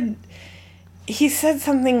said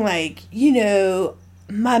something like, you know,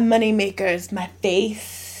 my moneymaker is my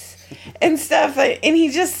face. And stuff, and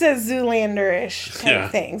he just says Zoolander-ish type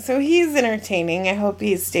thing. So he's entertaining. I hope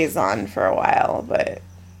he stays on for a while, but...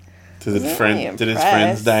 Did his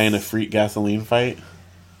friends die in a freak gasoline fight?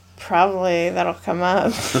 Probably. That'll come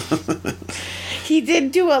up. He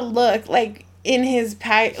did do a look, like, in his...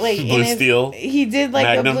 Blue Steel? He did, like,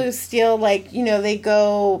 Magnum? A Blue Steel, like, you know, they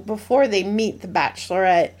go... Before they meet the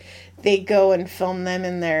Bachelorette, they go and film them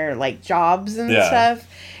in their, like, jobs and stuff.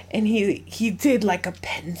 And he did, like, a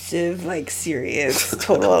pensive, like, serious,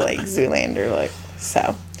 total, like, Zoolander look.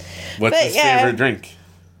 So. What's his favorite drink?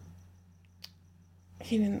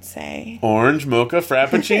 He didn't say. Orange mocha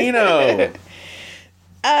frappuccino.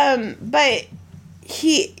 But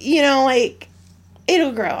he, you know, like,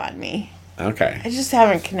 it'll grow on me. Okay. I just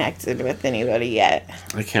haven't connected with anybody yet.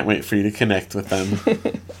 I can't wait for you to connect with them.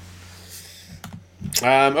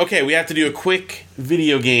 Okay, we have to do a quick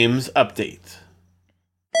video games update.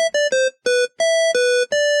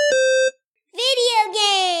 Video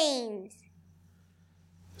games!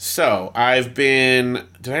 So,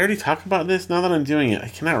 did I already talk about this? Now that I'm doing it, I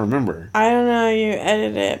cannot remember. I don't know, you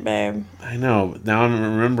edited it, babe. I know, now I'm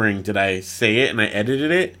remembering, did I say it and I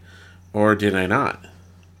edited it? Or did I not?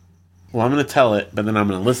 Well, I'm going to tell it, but then I'm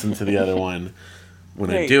going to listen to the other one when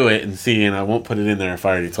I do it and see, and I won't put it in there if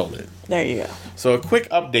I already told it. There you go. So, a quick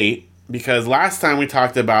update, because last time we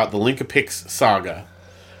talked about the Link-a-Pix saga.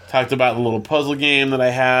 Talked about the little puzzle game that I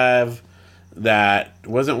have that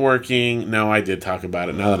wasn't working. No, I did talk about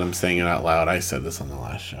it. Now that I'm saying it out loud, I said this on the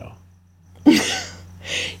last show.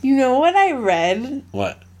 You know what I read?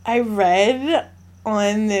 What? I read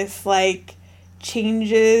on this, like,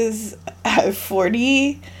 changes at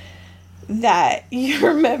 40 that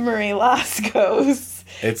your memory loss goes.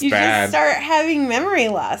 It's you bad. You just start having memory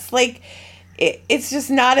loss. Like, it's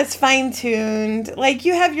just not as fine-tuned. Like,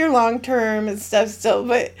 you have your long-term and stuff still,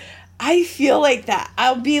 but I feel like that.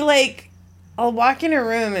 I'll walk in a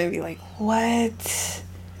room and be like, what?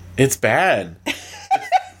 It's bad.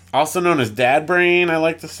 Also known as dad brain, I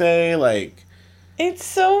like to say. Like, it's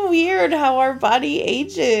so weird how our body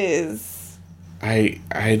ages. I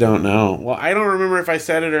don't know. Well, I don't remember if I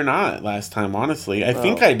said it or not last time, honestly. I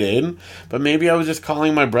think I did, but maybe I was just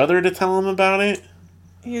calling my brother to tell him about it.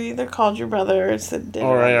 You either called your brother or said dinner.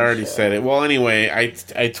 Or I already said it. Well, anyway, I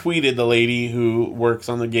tweeted the lady who works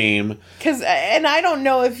on the game. And I don't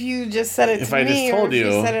know if you just said it to me just told or if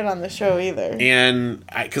you said it on the show either. And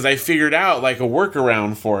because I figured out like a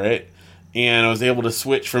workaround for it, and I was able to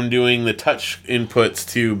switch from doing the touch inputs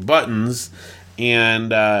to buttons, And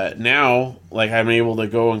now, like, I'm able to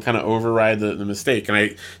go and kind of override the mistake. And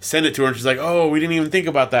I send it to her, and she's like, oh, we didn't even think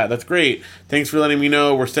about that. That's great. Thanks for letting me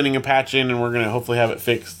know. We're sending a patch in, and we're going to hopefully have it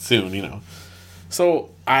fixed soon, you know. So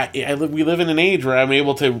we live in an age where I'm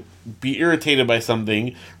able to be irritated by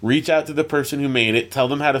something, reach out to the person who made it, tell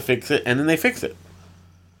them how to fix it, and then they fix it.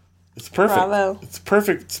 It's perfect. Bravo. It's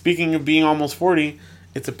perfect. Speaking of being almost 40,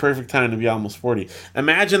 it's a perfect time to be almost 40.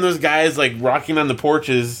 Imagine those guys, like, rocking on the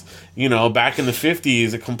porches, you know, back in the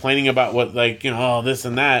 50s, complaining about what, like, you know, oh, this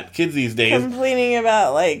and that. Kids these days. Complaining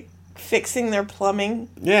about, like, fixing their plumbing.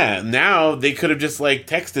 Yeah, now they could have just, like,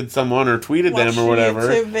 texted someone or tweeted them or whatever.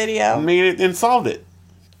 YouTube video. And made it and solved it.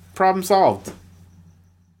 Problem solved.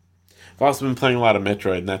 I've also been playing a lot of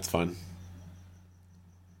Metroid, and that's fun.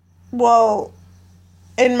 Well,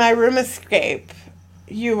 in my room escape,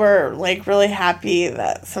 you were, like, really happy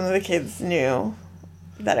that some of the kids knew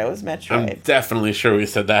that it was Metroid. I'm definitely sure we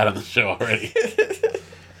said that on the show already.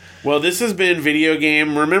 Well, this has been Video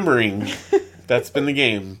Game Remembering. That's been the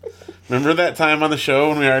game. Remember that time on the show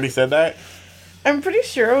when we already said that? I'm pretty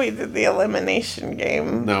sure we did the elimination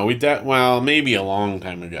game. No, well, maybe a long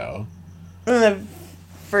time ago. In the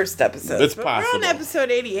first episode. It's but possible. We're on episode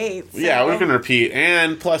 88. So. Yeah, we can repeat.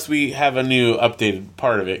 And plus we have a new updated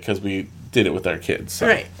part of it because we did it with our kids. So.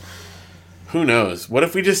 Right. Who knows? What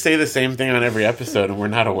if we just say the same thing on every episode and we're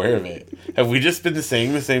not aware of it? Have we just been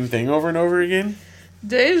saying the same thing over and over again?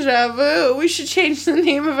 Deja vu. We should change the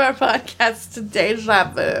name of our podcast to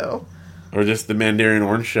Deja vu. Or just the Mandarian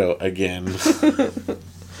Orange Show again.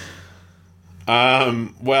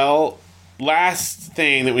 Well, last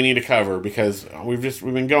thing that we need to cover, because we've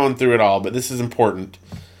been going through it all, but this is important.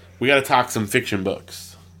 We got to talk some fiction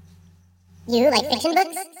books. You like fiction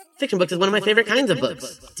books? Fiction books is one of my favorite kinds of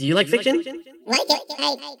books. Do you like fiction? Like it?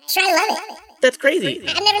 I try love it. That's crazy. I've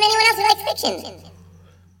never met anyone else who likes fiction.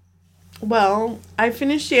 Well, I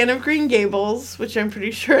finished Anne of Green Gables, which I'm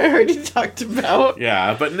pretty sure I already talked about.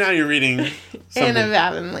 Yeah, but now you're reading Anne of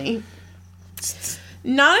Avonlea.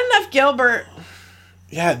 Not enough Gilbert.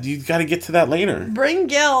 Yeah, you got to get to that later. Bring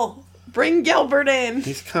Gil. Bring Gilbert in.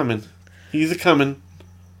 He's coming. He's a-coming.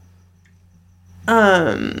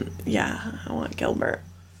 Yeah, I want Gilbert.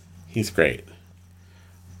 He's great.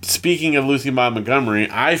 Speaking of Lucy Maud Montgomery,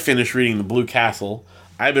 I finished reading The Blue Castle.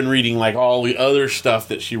 I've been reading, like, all the other stuff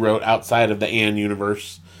that she wrote outside of the Anne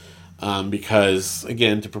universe because,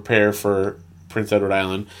 again, to prepare for Prince Edward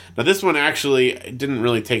Island. Now, this one actually didn't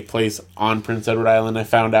really take place on Prince Edward Island, I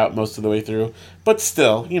found out most of the way through. But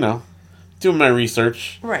still, you know, doing my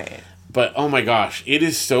research. Right. But, oh my gosh, it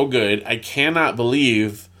is so good. I cannot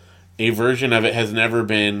believe a version of it has never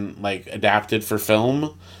been, like, adapted for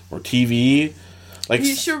film or TV. Like,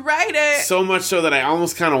 you should write it. So much so that I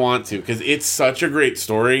almost kind of want to, because it's such a great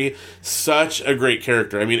story, such a great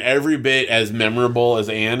character. I mean, every bit as memorable as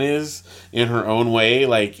Anne is in her own way.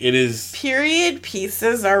 Like, it is... Period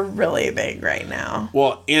pieces are really big right now.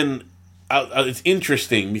 Well, and it's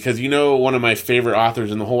interesting, because, you know, one of my favorite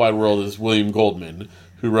authors in the whole wide world is William Goldman,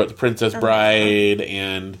 who wrote The Princess Bride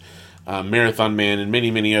and Marathon Man and many,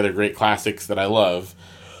 many other great classics that I love.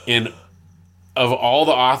 And of all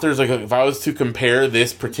the authors, like, if I was to compare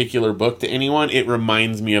this particular book to anyone, it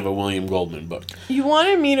reminds me of a William Goldman book. You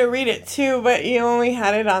wanted me to read it too, but you only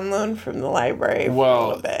had it on loan from the library for a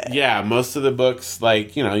little bit. Yeah, most of the books,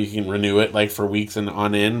 like, you know, you can renew it, like, for weeks and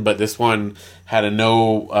on end, but this one had a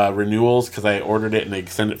no renewals because I ordered it and they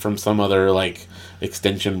sent it from some other, like,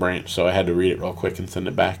 extension branch, so I had to read it real quick and send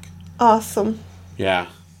it back. Awesome. Yeah,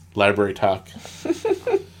 library talk.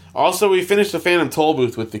 Also, we finished the Phantom Toll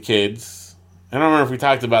Booth with the kids. I don't remember if we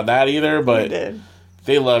talked about that either, but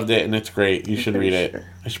they loved it, and it's great. You should read it.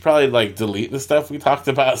 I should probably, like, delete the stuff we talked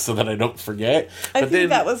about so that I don't forget. I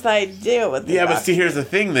think that was the idea with the but see, here's the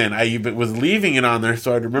thing then. I was leaving it on there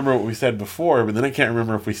so I'd remember what we said before, but then I can't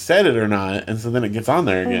remember if we said it or not, and so then it gets on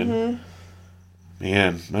there again. Mm-hmm.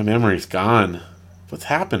 Man, my memory's gone. What's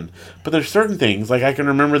happened? But there's certain things, like I can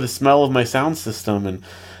remember the smell of my sound system and,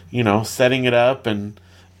 you know, setting it up and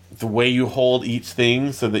the way you hold each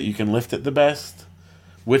thing so that you can lift it the best.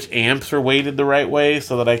 Which amps are weighted the right way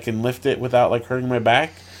so that I can lift it without, like, hurting my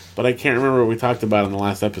back. But I can't remember what we talked about in the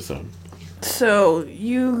last episode. So,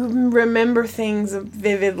 you remember things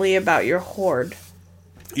vividly about your hoard.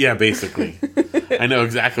 Yeah, basically. I know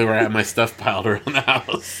exactly where I have my stuff piled around the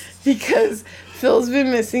house. Because Phil's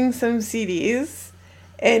been missing some CDs,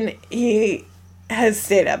 and he has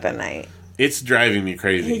stayed up at night. It's driving me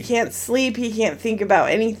crazy. He can't sleep. He can't think about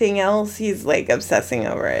anything else. He's, like, obsessing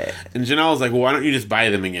over it. And Janelle's like, well, why don't you just buy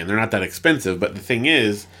them again? They're not that expensive. But the thing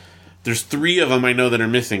is, there's 3 of them I know that are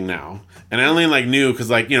missing now. And I only like knew because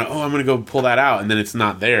like, oh, I'm going to go pull that out. And then it's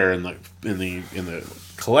not there in the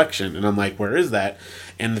collection. And I'm like, where is that?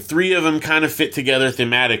 And the 3 of them kind of fit together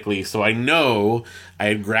thematically. So I know I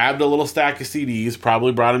had grabbed a little stack of CDs,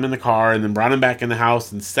 probably brought them in the car, and then brought them back in the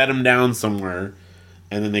house and set them down somewhere.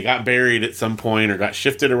 And then they got buried at some point or got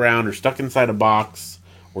shifted around or stuck inside a box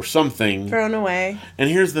or something. Thrown away. And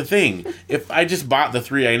here's the thing. If I just bought the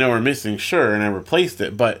 3 I know are missing, sure, and I replaced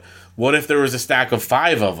it. But what if there was a stack of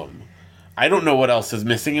 5 of them? I don't know what else is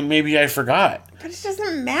missing, and maybe I forgot. But it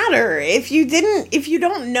doesn't matter if you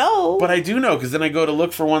don't know. But I do know, because then I go to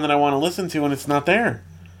look for one that I want to listen to, and it's not there.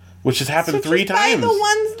 Which has happened 3 times. Buy the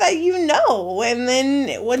ones that you know, and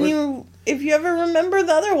then if you ever remember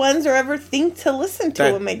the other ones or ever think to listen to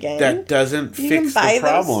them again, that doesn't fix the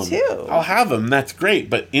problem. Too. I'll have them. That's great.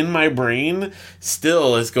 But in my brain,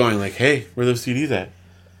 still is going like, "Hey, where are those CDs at?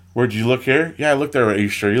 Where'd you look here? Yeah, I looked there. Are you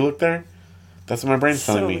sure you looked there?" That's what my brain's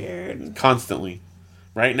telling me. Weird. Constantly.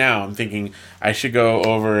 Right now, I'm thinking I should go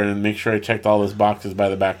over and make sure I checked all those boxes by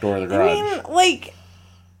the back door of the garage. I mean, like,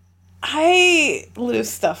 I lose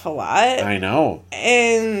stuff a lot. I know.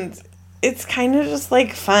 And it's kind of just,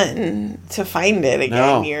 like, fun to find it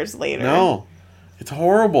again years later. No. It's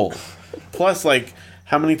horrible. Plus, like,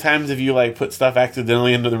 how many times have you, like, put stuff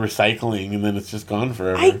accidentally into the recycling and then it's just gone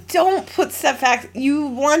forever? I don't put stuff You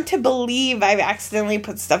want to believe I've accidentally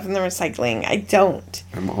put stuff in the recycling. I don't.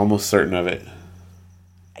 I'm almost certain of it.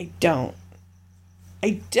 I don't.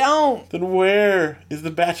 Then where is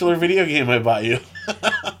the Bachelor video game I bought you?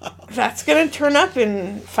 That's going to turn up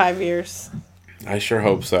in 5 years. I sure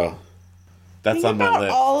hope so. That's on my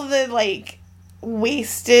list. All the, like,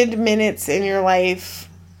 wasted minutes in your life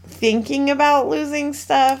thinking about losing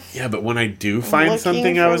stuff. Yeah, but when I do find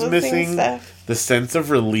something I was missing, the sense of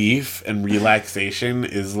relief and relaxation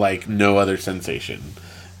is like no other sensation.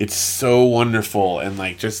 It's so wonderful and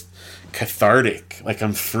like just cathartic. Like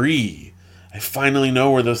I'm free. I finally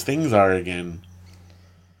know where those things are again.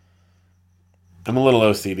 I'm a little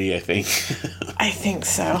OCD, I think. I think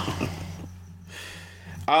so.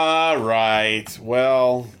 All right.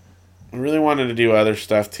 Well, I really wanted to do other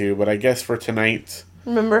stuff too, but I guess for tonight...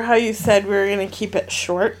 Remember how you said we were going to keep it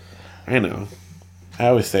short? I know. I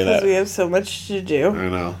always say that. Because we have so much to do. I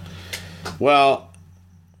know. Well,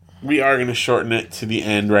 we are going to shorten it to the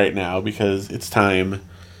end right now because it's time.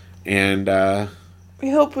 And, we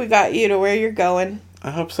hope we got you to where you're going. I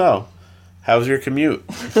hope so. How's your commute?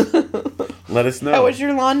 Let us know. How was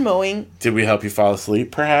your lawn mowing? Did we help you fall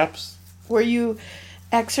asleep, perhaps? Were you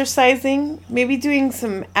exercising? Maybe doing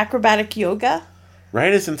some acrobatic yoga?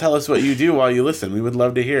 Write us and tell us what you do while you listen. We would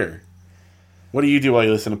love to hear. What do you do while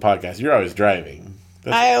you listen to podcasts? You're always driving.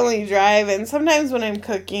 I only drive, and sometimes when I'm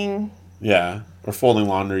cooking. Yeah, or folding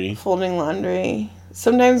laundry.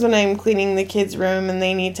 Sometimes when I'm cleaning the kids' room and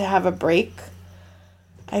they need to have a break,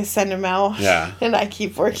 I send them out. Yeah. And I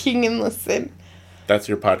keep working and listen. That's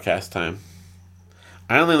your podcast time.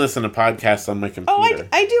 I only listen to podcasts on my computer. Oh,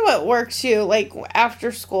 I do at work, too, like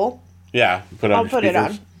after school. Yeah, I'll put it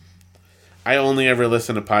on. I only ever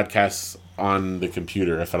listen to podcasts on the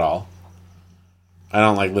computer, if at all. I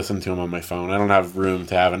don't like listen to them on my phone. I don't have room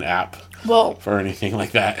to have an app for anything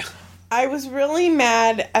like that. I was really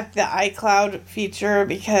mad at the iCloud feature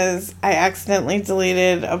because I accidentally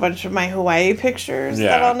deleted a bunch of my Hawaii pictures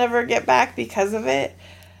that I'll never get back because of it.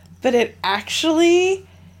 But it actually,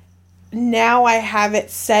 now I have it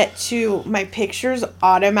set to my pictures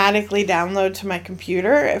automatically download to my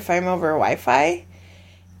computer if I'm over Wi-Fi.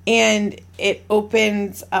 And it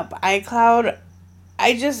opens up iCloud. I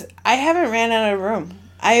haven't ran out of room.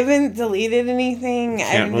 I haven't deleted anything.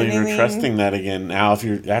 Can't believe you're trusting that again now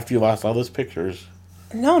after you lost all those pictures.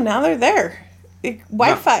 No, now they're there.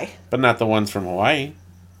 Wi-Fi. But not the ones from Hawaii.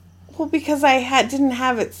 Well, because I didn't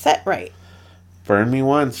have it set right. Burn me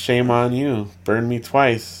once, shame on you. Burn me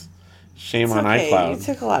twice, shame on iCloud. You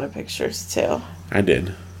took a lot of pictures too. I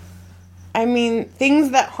did. I mean,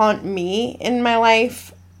 things that haunt me in my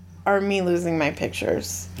life are me losing my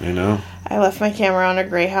pictures. I know. I left my camera on a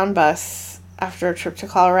Greyhound bus after a trip to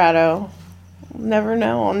Colorado. I'll never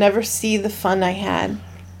know. I'll never see the fun I had.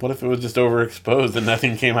 What if it was just overexposed and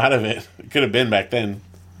nothing came out of it? It could have been back then.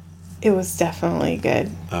 It was definitely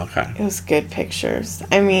good. Okay. It was good pictures.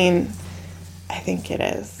 I mean, I think it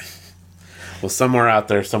is. Well, somewhere out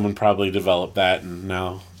there, someone probably developed that, and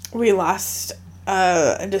now... We lost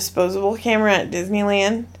a disposable camera at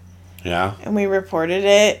Disneyland. Yeah. And we reported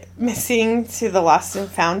it missing to the Lost and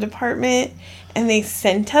Found department. And they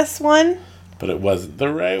sent us one. But it wasn't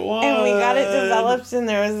the right one. And we got it developed, and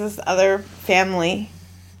there was this other family.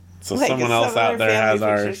 So someone else out there has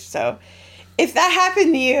ours. So If that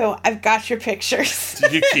happened to you, I've got your pictures.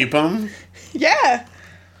 Did you keep them? Yeah.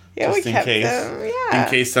 Yeah, Just we in kept case. them. Yeah. In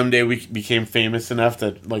case someday we became famous enough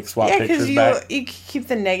to like swap Yeah, pictures because back. you keep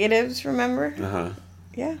the negatives, remember? Uh-huh.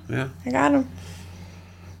 Yeah. Yeah. I got them.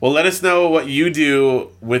 Well, let us know what you do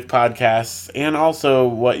with podcasts and also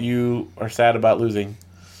what you are sad about losing,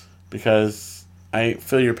 because I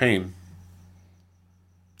feel your pain.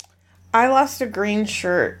 I lost a green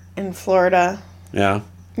shirt in Florida. Yeah.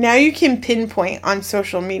 Now you can pinpoint on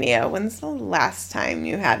social media when's the last time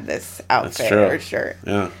you had this outfit true. or shirt.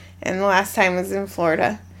 Yeah. And the last time was in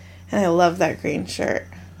Florida. And I love that green shirt.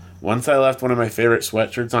 Once I left one of my favorite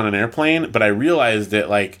sweatshirts on an airplane, but I realized it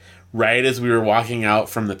like right as we were walking out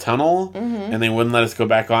from the tunnel, and they wouldn't let us go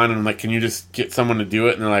back on. And I'm like, can you just get someone to do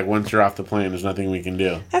it? And they're like, once you're off the plane, there's nothing we can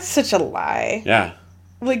do. That's such a lie. Yeah.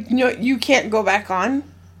 Like, no, you can't go back on?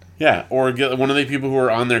 Yeah. Or get one of the people who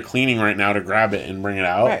are on there cleaning right now to grab it and bring it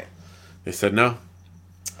out. Right. They said no.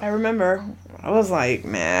 I remember. I was like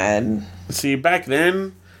mad. See, back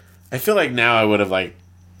then, I feel like now I would have like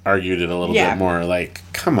argued it a little bit more. Like,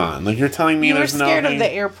 come on, like you're telling me You were there's no. scared of the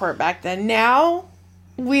airport back then. Now,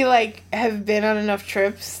 we like have been on enough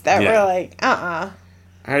trips that Yeah. we're like,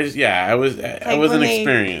 I was when they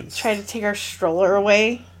inexperienced. Try to take our stroller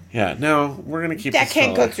away. Yeah, no, we're gonna keep That the can't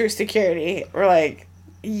go stroller. through security. We're like,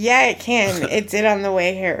 yeah, it can. It did on the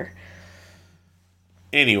way here.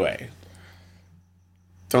 Anyway,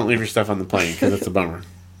 don't leave your stuff on the plane because it's a bummer.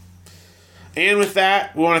 And with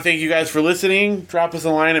that, we want to thank you guys for listening. Drop us a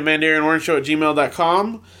line at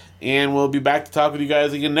mandarianorangeshow@gmail.com. And we'll be back to talk with you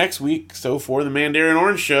guys again next week. So for the Mandarian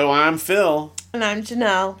Orange Show, I'm Phil. And I'm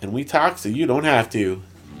Janelle. And we talk so you don't have to.